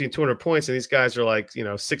 150 and 200 points, and these guys are like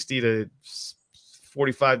 60 to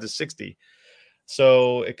 45 to 60.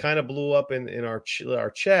 So it kind of blew up in our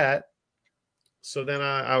chat. So then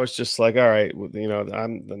I was just like, all right,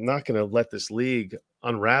 I'm not going to let this league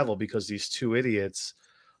unravel because these two idiots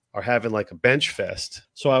are having like a bench fest.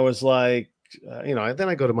 So I was like, then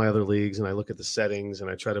I go to my other leagues and I look at the settings and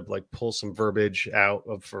I try to like pull some verbiage out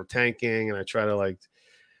for tanking, and I try to like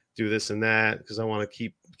do this and that because I want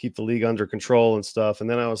to keep the league under control and stuff. And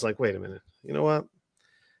then I was like, wait a minute, you know what?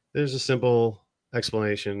 There's a simple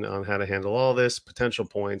explanation on how to handle all this potential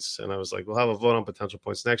points. And I was like, we'll have a vote on potential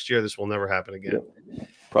points next year. This will never happen again. Yeah.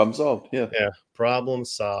 Problem solved. Yeah. Problem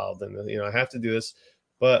solved. And I have to do this.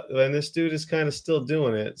 But then this dude is kind of still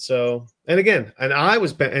doing it. So, and again, and I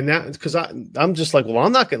was, and that because I'm just like, well,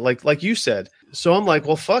 I'm not gonna like you said. So I'm like,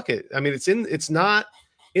 well, fuck it. I mean, it's not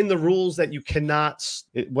in the rules that you cannot.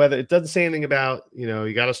 Whether it doesn't say anything about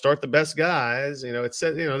you got to start the best guys. It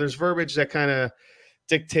says there's verbiage that kind of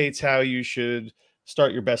dictates how you should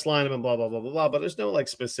start your best lineup and blah blah blah blah blah. But there's no like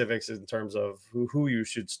specifics in terms of who you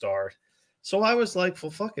should start. So I was like, well,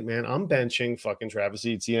 fuck it, man. I'm benching fucking Travis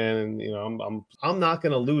Etienne, and I'm not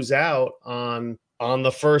going to lose out on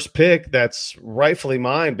the first pick that's rightfully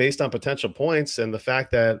mine based on potential points and the fact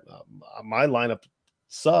that my lineup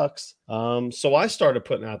sucks. So I started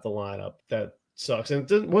putting out the lineup that sucks, and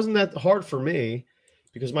it wasn't that hard for me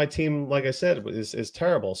because my team, like I said, is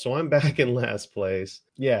terrible. So I'm back in last place.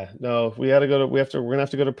 Yeah, no, we're gonna have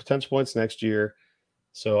to go to potential points next year.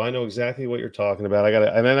 So I know exactly what you're talking about.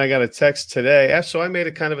 And then I got a text today. So I made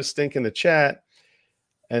a kind of a stink in the chat.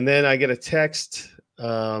 And then I get a text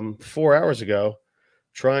 4 hours ago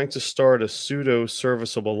trying to start a pseudo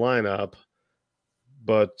serviceable lineup.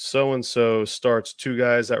 But so-and-so starts two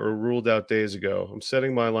guys that were ruled out days ago. I'm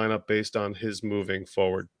setting my lineup based on his moving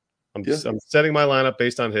forward. I'm setting my lineup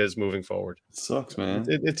based on his moving forward. It sucks, man.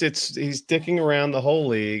 He's dicking around the whole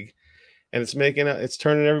league. And it's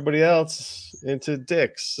turning everybody else into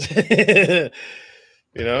dicks,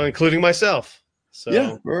 including myself. So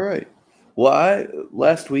yeah, all right. Well,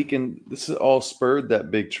 last week, and this is all spurred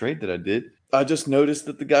that big trade that I did. I just noticed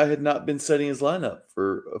that the guy had not been setting his lineup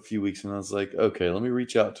for a few weeks, and I was like, okay, let me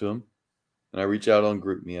reach out to him. And I reach out on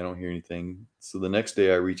GroupMe. I don't hear anything. So the next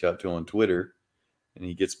day, I reach out to him on Twitter, and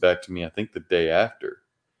he gets back to me, I think, the day after.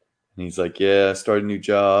 And he's like, yeah, I started a new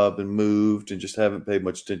job and moved and just haven't paid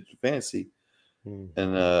much attention to fantasy.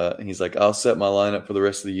 And he's like, I'll set my lineup for the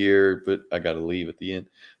rest of the year, but I got to leave at the end.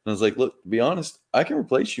 And I was like, look, to be honest, I can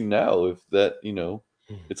replace you now if that,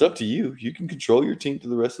 it's up to you. You can control your team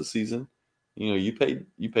through the rest of the season. You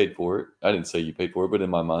paid for it. I didn't say you paid for it, but in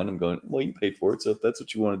my mind, I'm going, well, you paid for it. So if that's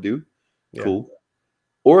what you want to do, cool.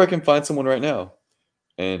 Or I can find someone right now.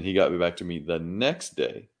 And he got me back to me the next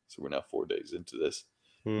day. So we're now 4 days into this.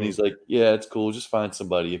 And he's like, yeah, it's cool. Just find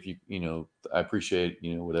somebody if I appreciate,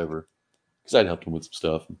 whatever. Because I'd helped him with some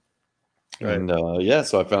stuff. Right. And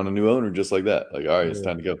so I found a new owner just like that. Like, all right, it's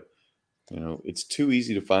time to go. It's too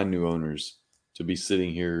easy to find new owners to be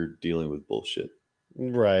sitting here dealing with bullshit.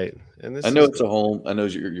 Right. And I know it's a home. I know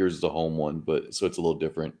yours is a home one, but so it's a little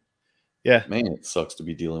different. Yeah. Man, it sucks to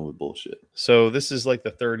be dealing with bullshit. So this is like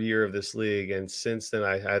the third year of this league. And since then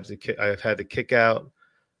I've had to kick out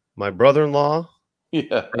my brother-in-law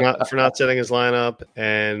for not setting his lineup,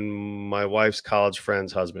 and my wife's college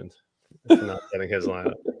friend's husband for not setting his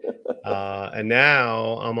lineup. And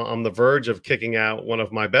now I'm on the verge of kicking out one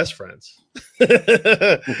of my best friends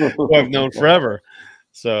who I've known forever.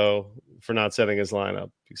 So for not setting his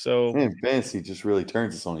lineup. So man, fantasy just really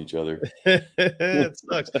turns us on each other. It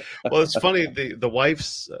sucks. Well, it's funny. The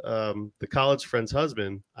wife's the college friend's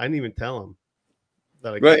husband, I didn't even tell him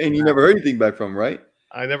that I right, and you never heard anything back from him, right?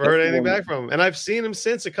 I never heard anything back from him, and I've seen him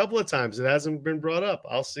since a couple of times. It hasn't been brought up.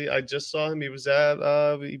 I'll see. I just saw him. He was at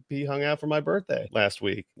he hung out for my birthday last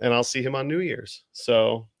week, and I'll see him on New Year's.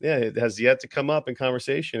 So yeah, it has yet to come up in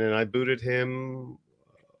conversation, and I booted him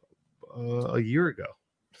a year ago.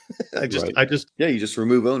 I just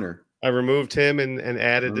remove owner. I removed him and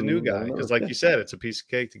added the new guy because, like you said, it's a piece of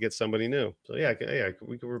cake to get somebody new. So yeah,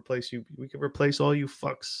 we can replace you. We can replace all you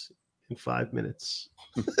fucks in 5 minutes.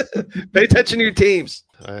 Pay attention to your teams.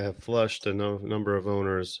 I have flushed a number of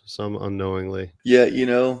owners, some unknowingly. Yeah,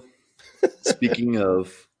 speaking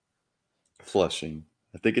of flushing,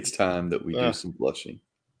 I think it's time that we do some flushing.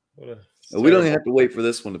 We don't even have to wait for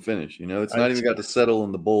this one to finish. It's not even got to settle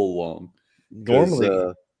in the bowl long.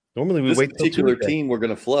 Normally we wait till particular team we're going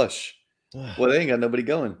to flush. Well, they ain't got nobody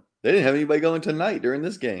going. They didn't have anybody going tonight during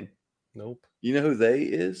this game. Nope. You know who they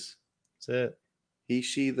is? That's it. He,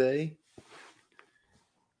 she, they.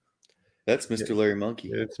 That's Mr. Larry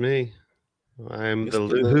Monkey. It's me. I'm Mr.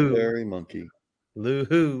 the Larry Monkey.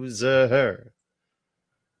 Loser.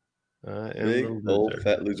 Big old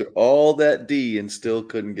fat loser. All that D and still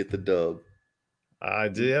couldn't get the dub. I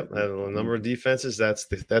did. Yep. A number of defenses. That's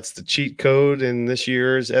the cheat code in this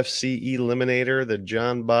year's FC Eliminator, the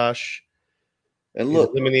John Bosch. And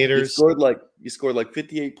look, Eliminators. You scored like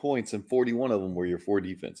 58 points, and 41 of them were your 4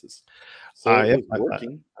 defenses. So it was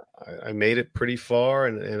working. I made it pretty far,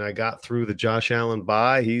 and I got through the Josh Allen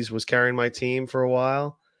bye. He was carrying my team for a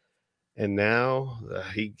while, and now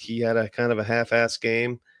he had a kind of a half-ass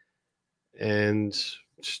game, and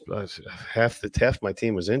half my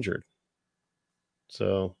team was injured.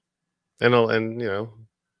 So, and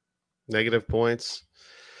negative points.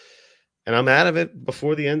 And I'm out of it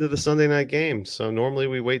before the end of the Sunday night game. So normally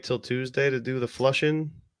we wait till Tuesday to do the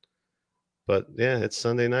flushing. But yeah, it's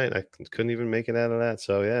Sunday night. I couldn't even make it out of that.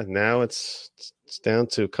 So yeah, now it's down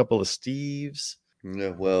to a couple of Steves.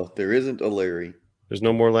 Yeah, well, there isn't a Larry. There's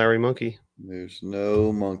no more Larry Monkey. There's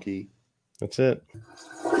no Monkey. That's it.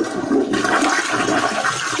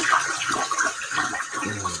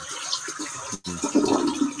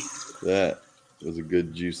 That was a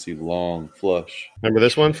good, juicy, long flush. Remember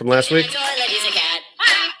this one from last week?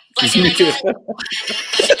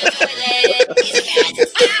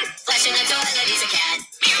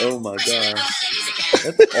 Oh my god.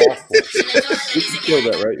 That's awful. We can kill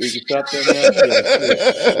that, right? We can stop that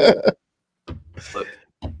now? Yeah.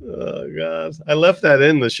 Oh god, I left that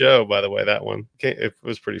in the show. By the way, that one it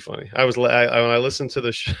was pretty funny. When I listened to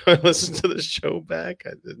the show, back.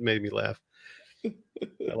 It made me laugh.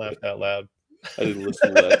 I laughed out loud. I didn't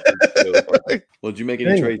listen to that. Well, did you make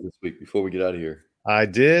any trades this week before we get out of here? I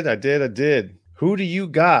did. Who do you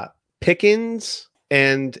got? Pickens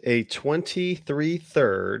and a 23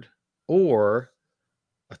 third, or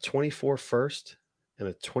a 24 first and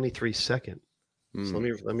a 23 second. So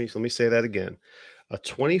let me say that again. A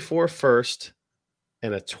 24 first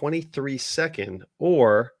and a 23 second,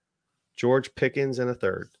 or George Pickens and a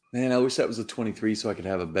third. Man, I wish that was a 23 so I could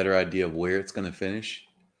have a better idea of where it's going to finish.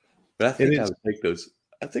 But I think I would take those.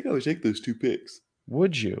 I think I would take those 2 picks.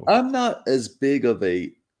 Would you? I'm not as big of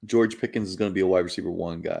a George Pickens is going to be a wide receiver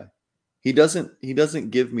 1 guy. He doesn't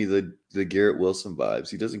give me the Garrett Wilson vibes.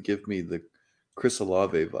 He doesn't give me the Chris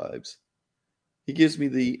Olave vibes. He gives me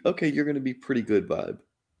the okay, you're going to be pretty good vibe.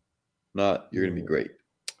 Not you're going to be great.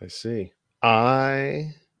 I see.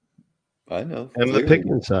 I know. am the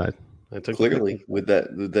Pickens side. I took clearly with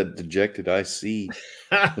that dejected IC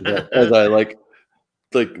as I like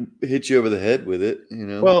hit you over the head with it, you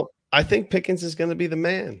know. Well, I think Pickens is going to be the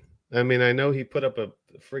man. I mean, I know he put up a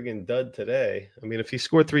friggin' dud today. I mean, if he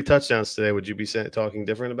scored 3 touchdowns today, would you be talking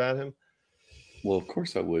different about him? Well, of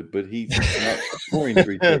course I would, but he's not scoring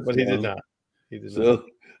 3 touchdowns. But he did not. He did not. So,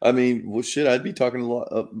 I mean, well, shit, I'd be talking a lot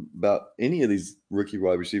about any of these rookie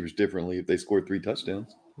wide receivers differently if they scored 3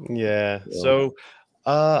 touchdowns. Yeah. So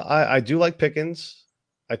I do like Pickens.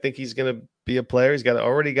 I think he's going to be a player. He's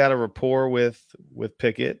already got a rapport with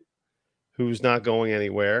Pickett, who's not going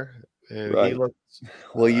anywhere. And right. He looks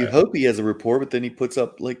well. You hope he has a rapport, but then he puts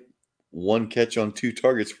up like 1 catch on 2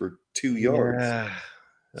 targets for 2 yards. Yeah.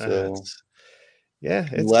 So yeah.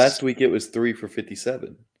 Last week it was 3 for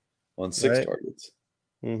 57 on 6 targets.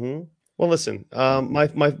 Mm-hmm. Well, listen.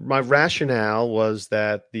 My rationale was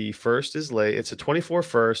that the first is late. It's a 24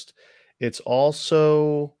 first. It's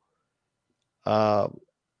also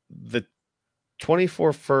the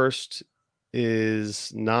 24 first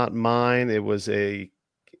is not mine. It was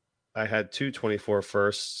I had 2 24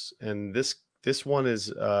 firsts, and this one is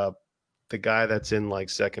the guy that's in like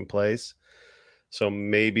second place. So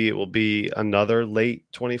maybe it will be another late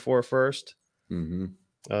 24 first. Mm-hmm.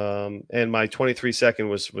 And my 23 second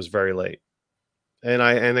was very late. And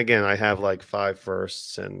I have like 5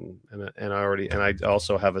 firsts and I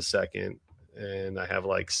also have a second, and I have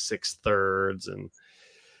like 6 thirds, and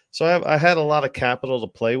so I had a lot of capital to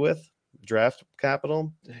play with, draft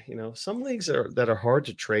capital. You know, some leagues that are hard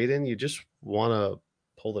to trade in, you just want to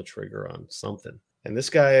pull the trigger on something. And this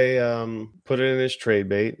guy put it in his trade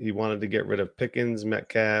bait. He wanted to get rid of Pickens,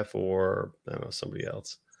 Metcalf, or I don't know, somebody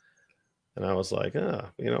else. And I was like,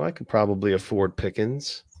 I could probably afford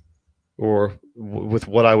Pickens, or with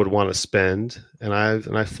what I would want to spend. And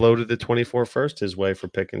I floated the 24 first his way for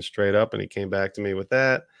Pickens straight up, and he came back to me with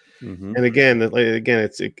that. Mm-hmm. And again,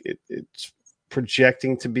 it's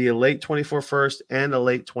projecting to be a late 24 first and a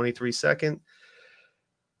late 23 second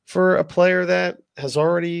for a player that has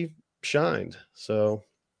already shined. So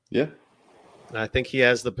yeah, I think he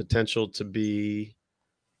has the potential to be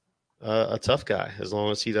a tough guy as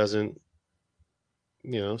long as he doesn't,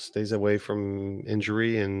 stays away from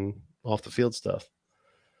injury and off the field stuff.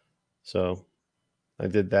 So I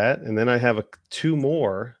did that. And then I have 2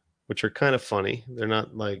 more, which are kind of funny. They're not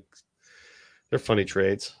they're funny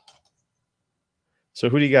trades. So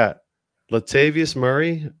who do you got? Latavius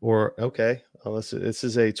Murray this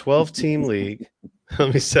is a 12-team league.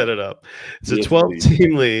 Let me set it up. It's a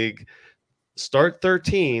 12-team league. Start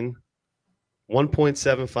 13,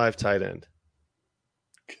 1.75 tight end.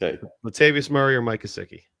 Okay. Latavius Murray or Mike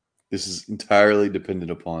Gesicki? This is entirely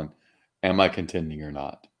dependent upon, am I contending or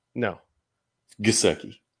not? No.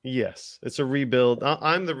 Gesicki. Yes. It's a rebuild.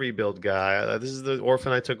 I'm the rebuild guy. This is the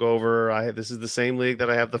orphan I took over. This is the same league that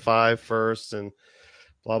I have the 5 first and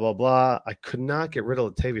blah, blah, blah. I could not get rid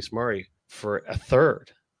of Latavius Murray for a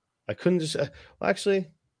third. I couldn't just actually,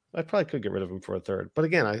 I probably could get rid of him for a third. But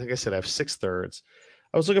again, like I said, I have 6 thirds.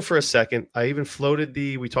 I was looking for a second. I even floated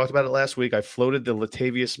we talked about it last week. I floated the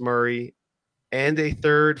Latavius Murray and a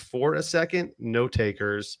third for a second. No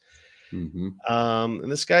takers. Mm-hmm.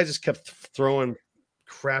 And this guy just kept throwing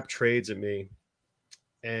crap trades at me.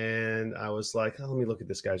 And I was like, let me look at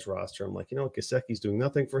this guy's roster. I'm like, Gesicki's doing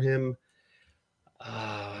nothing for him.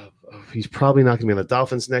 He's probably not going to be on the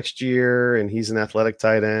Dolphins next year, and he's an athletic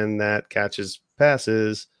tight end that catches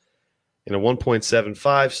passes. In a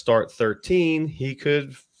 1.75 start 13, he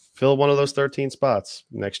could fill one of those 13 spots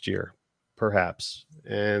next year, perhaps.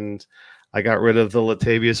 And I got rid of the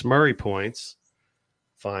Latavius Murray points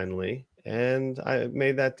finally, and I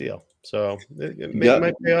made that deal. So it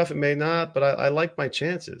might pay off, it may not, but I like my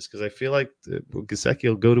chances because I feel like Gesicki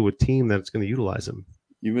will go to a team that's going to utilize him.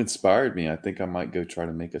 You've inspired me. I think I might go try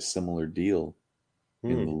to make a similar deal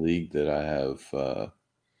in the league that I have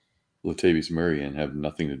Latavius Murray and have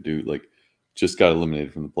nothing to do. Like, just got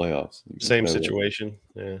eliminated from the playoffs. Same situation.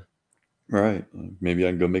 Yeah. Right. Maybe I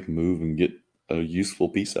can go make a move and get a useful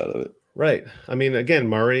piece out of it. Right. I mean, again,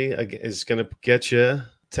 Murray is going to get you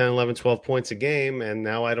 10, 11, 12 points a game, and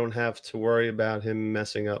now I don't have to worry about him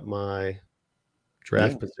messing up my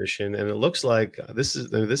draft position, and it looks like this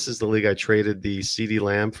is the league I traded the CD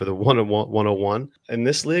Lamb for the 101. In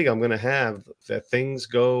this league, I'm going to have that things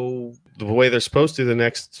go the way they're supposed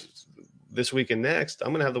to this week and next.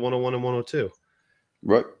 I'm going to have the 101 and 102.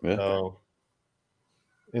 Right. Yeah. So,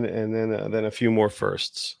 and then a few more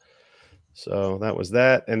firsts. So that was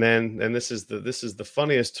that, and this is the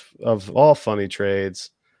funniest of all funny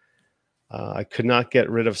trades. I could not get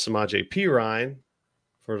rid of Samaje Perine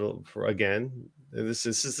for again. This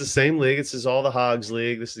is the same league. This is all the Hogs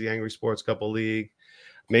League. This is the Angry Sports Couple League.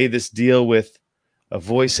 Made this deal with a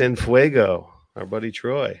voice en fuego, our buddy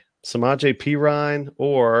Troy. Samaje Perine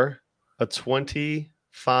or a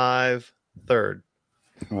 25 third.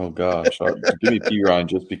 Oh gosh, give me Perine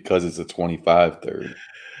just because it's a 25 third.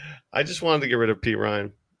 I just wanted to get rid of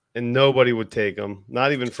Perine, and nobody would take him.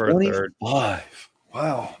 Not even for 25. A third.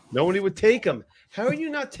 Wow. Nobody would take him. How are you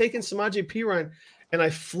not taking Samaje Perine? And I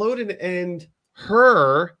floated, and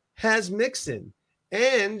her has Mixon,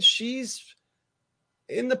 and she's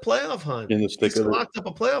in the playoff hunt. She's locked up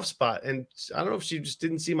a playoff spot, and I don't know if she just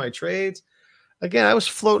didn't see my trades. Again, I was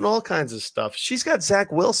floating all kinds of stuff. She's got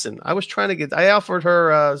Zach Wilson. I offered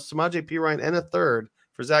her Samaje Perine and a third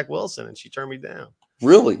for Zach Wilson, and she turned me down.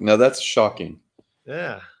 Really? No, that's shocking.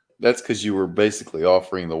 Yeah. That's because you were basically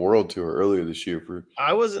offering the world to her earlier this year.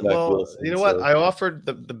 I wasn't. Zach Wilson, you know what? I offered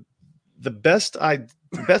the best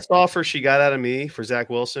offer she got out of me for Zach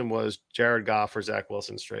Wilson was Jared Goff for Zach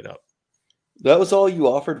Wilson straight up. That was all you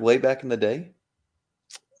offered way back in the day?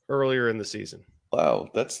 Earlier in the season. Wow,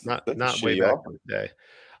 that's not way back in the day.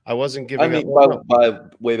 I wasn't giving. I mean, by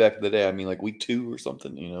way back in the day, I mean like week 2 or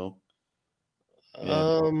something. You know.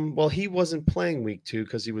 Yeah. Well, he wasn't playing week 2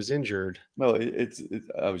 because he was injured. No,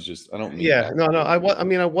 I was just. I don't mean. Yeah, that. No. I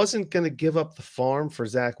mean, I wasn't going to give up the farm for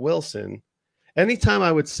Zach Wilson. Anytime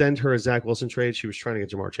I would send her a Zach Wilson trade, she was trying to get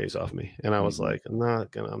Jamar Chase off me, and I was like, I'm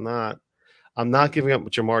not giving up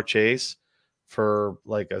Jamar Chase for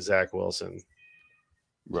like a Zach Wilson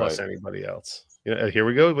plus anybody else. You know, here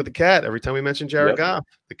we go with the cat. Every time we mention Jared Goff,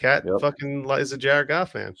 the cat fucking is a Jared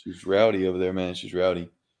Goff fan. She's rowdy over there, man. She's rowdy.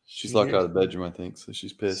 She's locked out of the bedroom, I think, so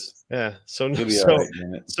she's pissed. Yeah. So now it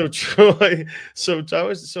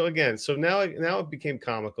became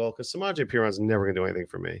comical because Samaje Perine's never gonna do anything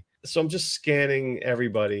for me. So I'm just scanning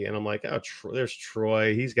everybody, and I'm like, oh, there's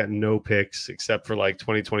Troy. He's got no picks except for like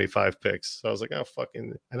 2025 picks. So I was like, oh,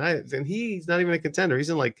 fucking, and he's not even a contender. He's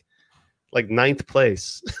in like 9th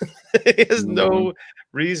place. He has no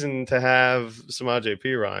reason to have Samaje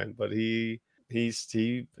Perine, but he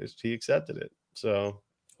accepted it. So.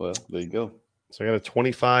 Well, there you go. So I got a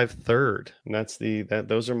 25 third, and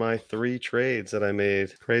those are my 3 trades that I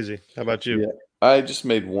made. Crazy. How about you? Yeah, I just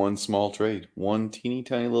made one small trade, one teeny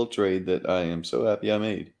tiny little trade that I am so happy I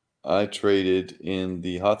made. I traded in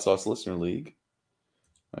the Hot Sauce Listener League.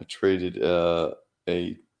 I traded I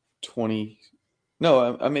made 2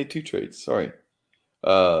 trades. Sorry.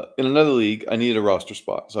 In another league, I needed a roster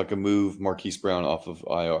spot so I could move Marquise Brown off of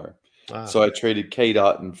IR. So I traded K.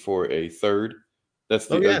 Dotton for a third. That's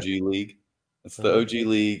the OG league. That's the OG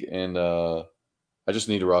league, and I just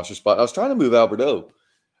need a roster spot. I was trying to move Alberto.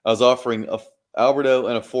 I was offering Alberto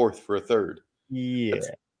and a fourth for a third. Yeah.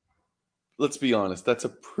 Let's be honest. That's a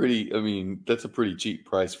pretty cheap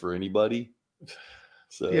price for anybody.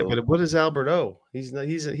 So yeah, but what is Alberto? He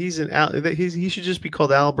should just be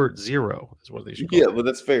called Albert Zero. Is what they should call him. Yeah, but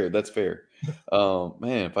that's fair. That's fair.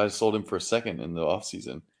 Man, if I sold him for a second in the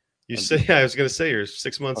offseason. I was going to say you're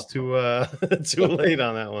 6 months too late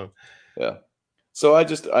on that one. Yeah. So I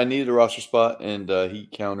needed a roster spot, and he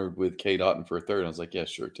countered with K. Dotton for a third. And I was like, yeah,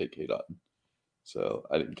 sure, take K. Dotton. So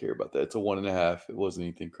I didn't care about that. It's a 1.5. It wasn't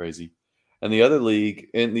anything crazy. And the other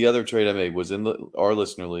trade I made was in our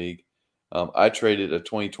listener league. I traded a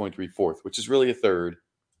 2023 fourth, which is really a third,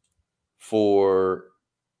 for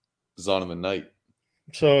Zonovan Knight.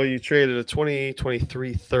 So you traded a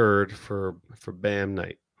 2023 third for Bam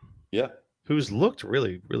Knight. Yeah. Who's looked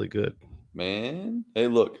really, really good. Man. Hey,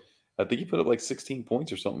 look. I think he put up like 16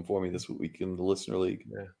 points or something for me this week in the listener league.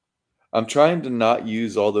 Yeah. I'm trying to not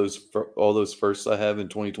use all those firsts I have in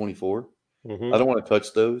 2024. Mm-hmm. I don't want to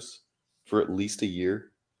touch those for at least a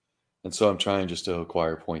year. And so I'm trying just to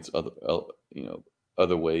acquire points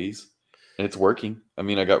other ways. And it's working. I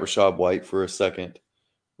mean, I got Rashad White for a second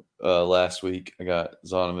last week. I got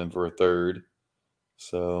Zonovan for a third.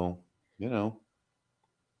 So, we'll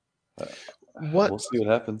see what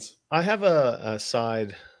happens. I have a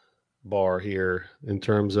side bar here in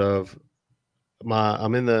terms of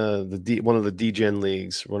I'm in one of the DGen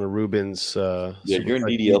leagues, one of Ruben's. You're in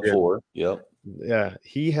DDL4. Yep. Yeah,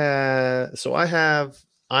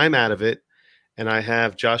 I'm out of it, and I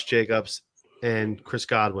have Josh Jacobs and Chris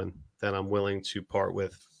Godwin that I'm willing to part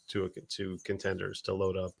with to contenders to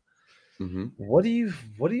load up. Mm-hmm. What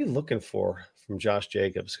are you looking for from Josh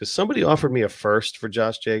Jacobs? Because somebody offered me a first for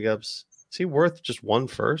Josh Jacobs. Is he worth just one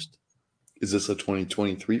first? Is this a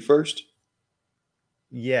 2023 first?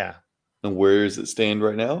 Yeah. And where does it stand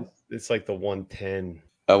right now? It's like the 110.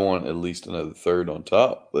 I want at least another third on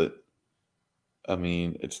top, but I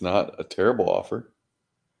mean, it's not a terrible offer.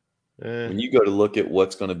 When you go to look at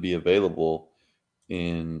what's going to be available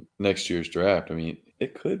in next year's draft, I mean,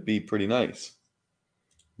 it could be pretty nice.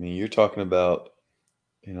 I mean, you're talking about,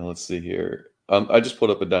 let's see here. I just put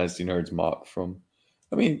up a Dynasty Nerds mock from,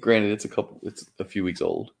 I mean, granted, it's a few weeks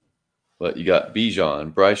old, but you got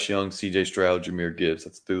Bijan, Bryce Young, C.J. Stroud, Jahmyr Gibbs.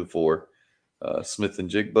 That's through the 4. Smith and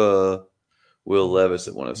Jigba, Will Levis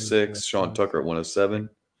at 106, Sean Tucker at 107.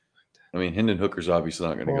 I mean, Hendon Hooker's obviously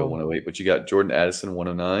not going to go 108, but you got Jordan Addison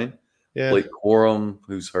 109, Blake Corum,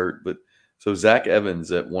 who's hurt, but so Zach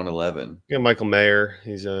Evans at 111. Yeah, Michael Mayer.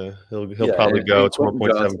 He'll probably go. It's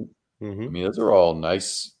 1.7. I mean, those are all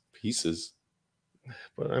nice pieces.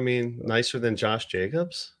 But I mean, nicer than Josh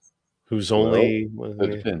Jacobs, who's only.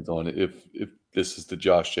 It depends on it. If this is the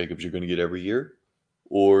Josh Jacobs you're going to get every year,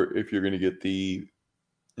 or if you're going to get the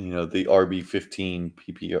RB 15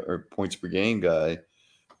 PPR or points per game guy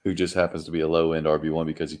who just happens to be a low end RB1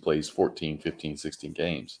 because he plays 14, 15, 16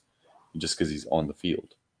 games, just because he's on the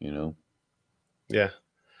field, Yeah.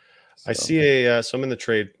 So. I see so I'm in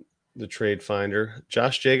the trade finder.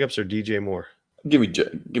 Josh Jacobs or DJ Moore? Give me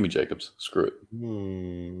Jacobs. Screw it.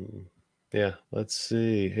 Yeah, let's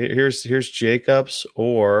see. Here's Jacobs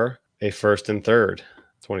or a first and third,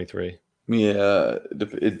 23. Yeah,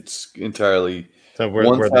 it's entirely. So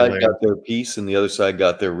one side got their piece and the other side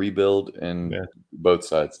got their rebuild, and both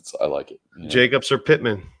sides, I like it. Jacobs or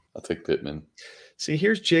Pittman? I'll take Pittman. See,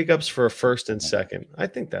 here's Jacobs for a first and second. I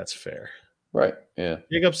think that's fair. Right. Yeah.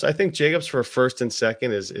 I think Jacobs for a first and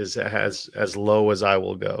second is as low as I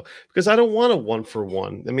will go, because I don't want a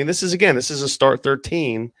 1-for-1. I mean, this is a start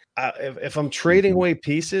 13. If I'm trading away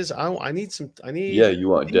pieces, I need. Yeah, you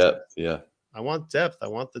want pieces. depth. Yeah. I want depth. I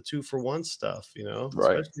want the 2-for-1 stuff,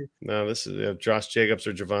 Right. No, this is Josh Jacobs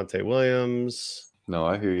or Javonte Williams. No,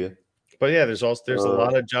 I hear you. But yeah, there's a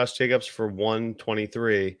lot of Josh Jacobs for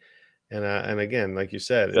 123. And again, like you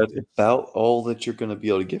said, that's about all that you're going to be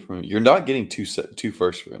able to get from him. You're not getting two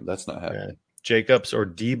firsts for him. That's not happening. Yeah. Jacobs or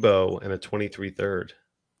Debo and a 23 third.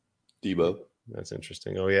 Debo. That's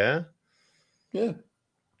interesting. Oh, yeah? Yeah.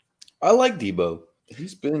 I like Debo.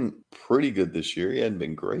 He's been pretty good this year. He hadn't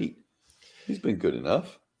been great. He's been good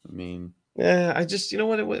enough. I mean, yeah, I just,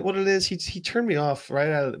 what it is, he turned me off right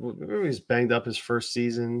out of, remember he was banged up his first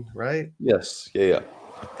season, right? Yes. Yeah.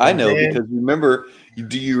 I know, because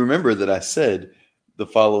do you remember that I said the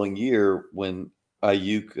following year when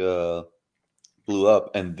Ayuk blew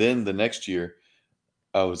up, and then the next year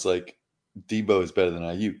I was like, Debo is better than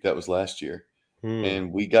Ayuk. That was last year.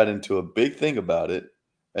 And we got into a big thing about it,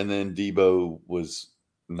 and then Debo was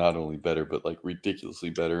not only better, but like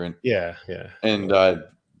ridiculously better. And and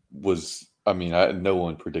no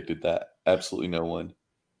one predicted that. Absolutely no one.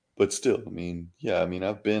 But still, I've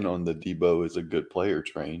been on the Debo as a good player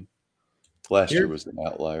train. Last year was an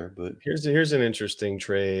outlier, but here's an interesting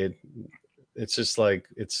trade. It's just like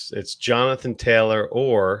it's Jonathan Taylor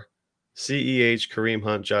or CEH, Kareem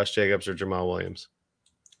Hunt, Josh Jacobs, or Jamal Williams.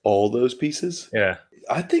 All those pieces? Yeah.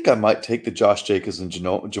 I think I might take the Josh Jacobs and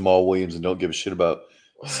Jamal Williams and don't give a shit about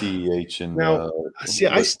CEH. And now,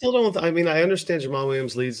 I still don't. I mean, I understand Jamal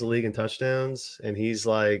Williams leads the league in touchdowns, and he's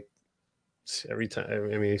like every time.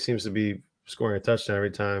 I mean, he seems to be scoring a touchdown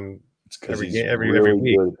every time. It's because every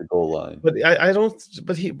week good at the goal line. But I don't.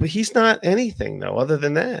 But he's not anything though, other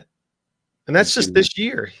than that. And that's just this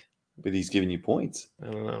year. But he's giving you points. I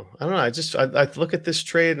don't know. I look at this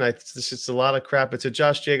trade and it's a lot of crap. It's a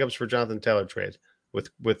Josh Jacobs for Jonathan Taylor trade with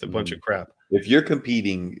a bunch of crap. If you're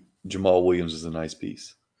competing, Jamal Williams is a nice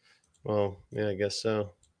piece. Well, yeah, I guess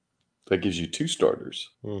so. That gives you 2 starters.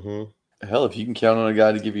 Mm-hmm. Hell, if you can count on a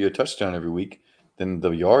guy to give you a touchdown every week, then the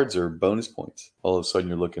yards are bonus points. All of a sudden,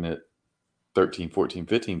 you're looking at 13, 14,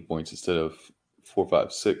 15 points instead of 4,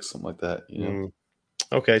 5, 6, something like that.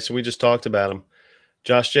 Okay, so we just talked about him.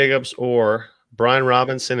 Josh Jacobs or Brian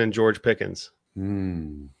Robinson and George Pickens.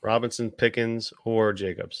 Robinson, Pickens, or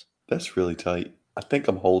Jacobs. That's really tight. I think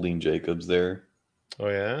I'm holding Jacobs there. Oh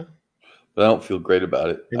yeah, but I don't feel great about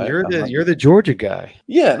it. And you're the Georgia guy.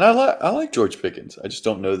 Yeah, and I like George Pickens. I just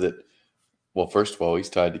don't know that. Well, first of all, he's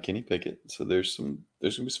tied to Kenny Pickett, so there's gonna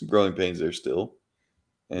be some growing pains there still.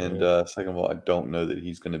 And second of all, I don't know that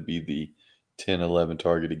he's going to be the 10, 11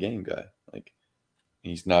 target a game guy. Like,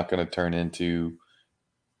 he's not going to turn into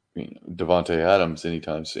Devontae Adams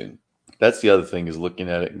anytime soon. That's the other thing, is looking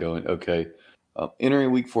at it and going, okay,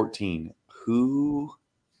 entering week 14, who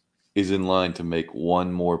is in line to make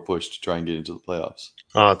one more push to try and get into the playoffs?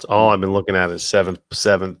 It's all I've been looking at is seventh,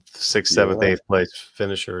 sixth, seventh, right. eighth place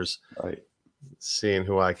finishers. Right. Seeing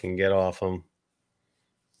who I can get off them.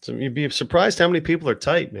 So you'd be surprised how many people are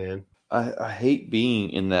tight, man. I hate being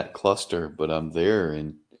in that cluster, but I'm there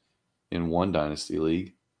in one dynasty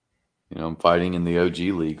league. I'm fighting in the OG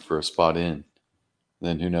league for a spot in.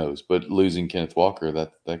 Then who knows? But losing Kenneth Walker,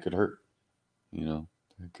 that could hurt. It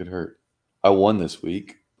could hurt. I won this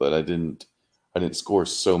week, but I didn't score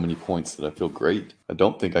so many points that I feel great. I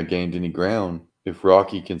don't think I gained any ground. If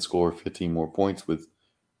Rocky can score 15 more points with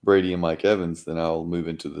Brady and Mike Evans, then I'll move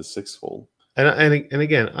into the sixth hole. And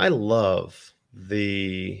again, I love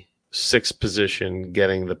the sixth position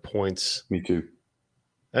getting the points. Me too.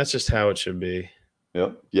 That's just how it should be.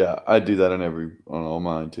 Yep. Yeah, I do that on all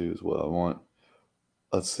mine too as well. I want,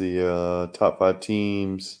 let's see, top 5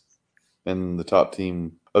 teams and the top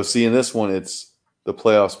team. Oh, see, in this one, it's the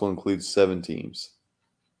playoffs will include 7 teams.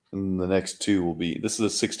 And the next 2 will be, this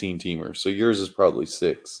is a 16-teamer. So yours is probably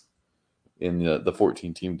 6 in the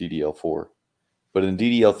 14-team DDL4. But in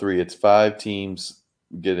DDL3, it's 5 teams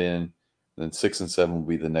get in, and then 6 and 7 will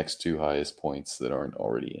be the next 2 highest points that aren't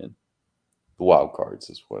already in. The wild cards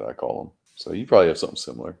is what I call them. So you probably have something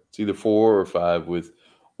similar. It's either 4 or 5 with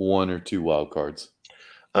 1 or 2 wild cards.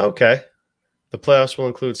 Okay. The playoffs will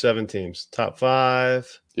include 7 teams. Top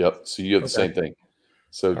 5. Yep. So you have the same thing.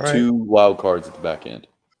 So All 2 wild cards at the back end.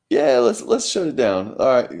 Yeah, let's shut it down. All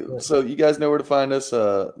right. So you guys know where to find us.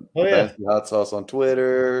 Dynasty Hot Sauce on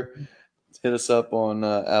Twitter. Hit us up on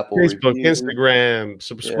Apple Facebook, Reviews. Instagram.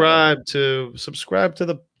 Subscribe to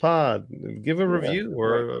the pod. Give a review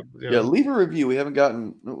or leave a review.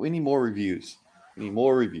 We need more reviews.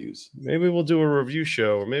 Maybe we'll do a review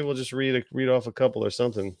show, or maybe we'll just read off a couple or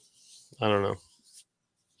something. I don't know.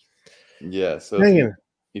 Yeah. So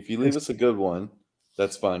if you leave us a good one,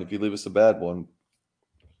 that's fine. If you leave us a bad one,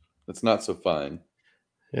 that's not so fine.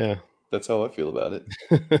 Yeah. That's how I feel about it.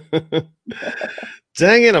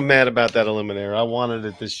 Dang it, I'm mad about that Eliminator. I wanted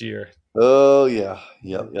it this year. Oh, yeah.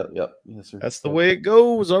 Yep. Yes, sir. That's the way it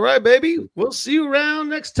goes. All right, baby. We'll see you around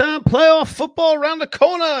next time. Playoff football around the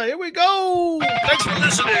corner. Here we go. Thanks for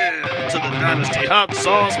listening to the Dynasty Hot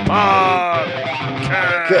Sauce Podcast.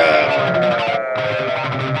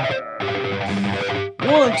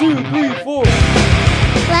 1, 2, 3, 4.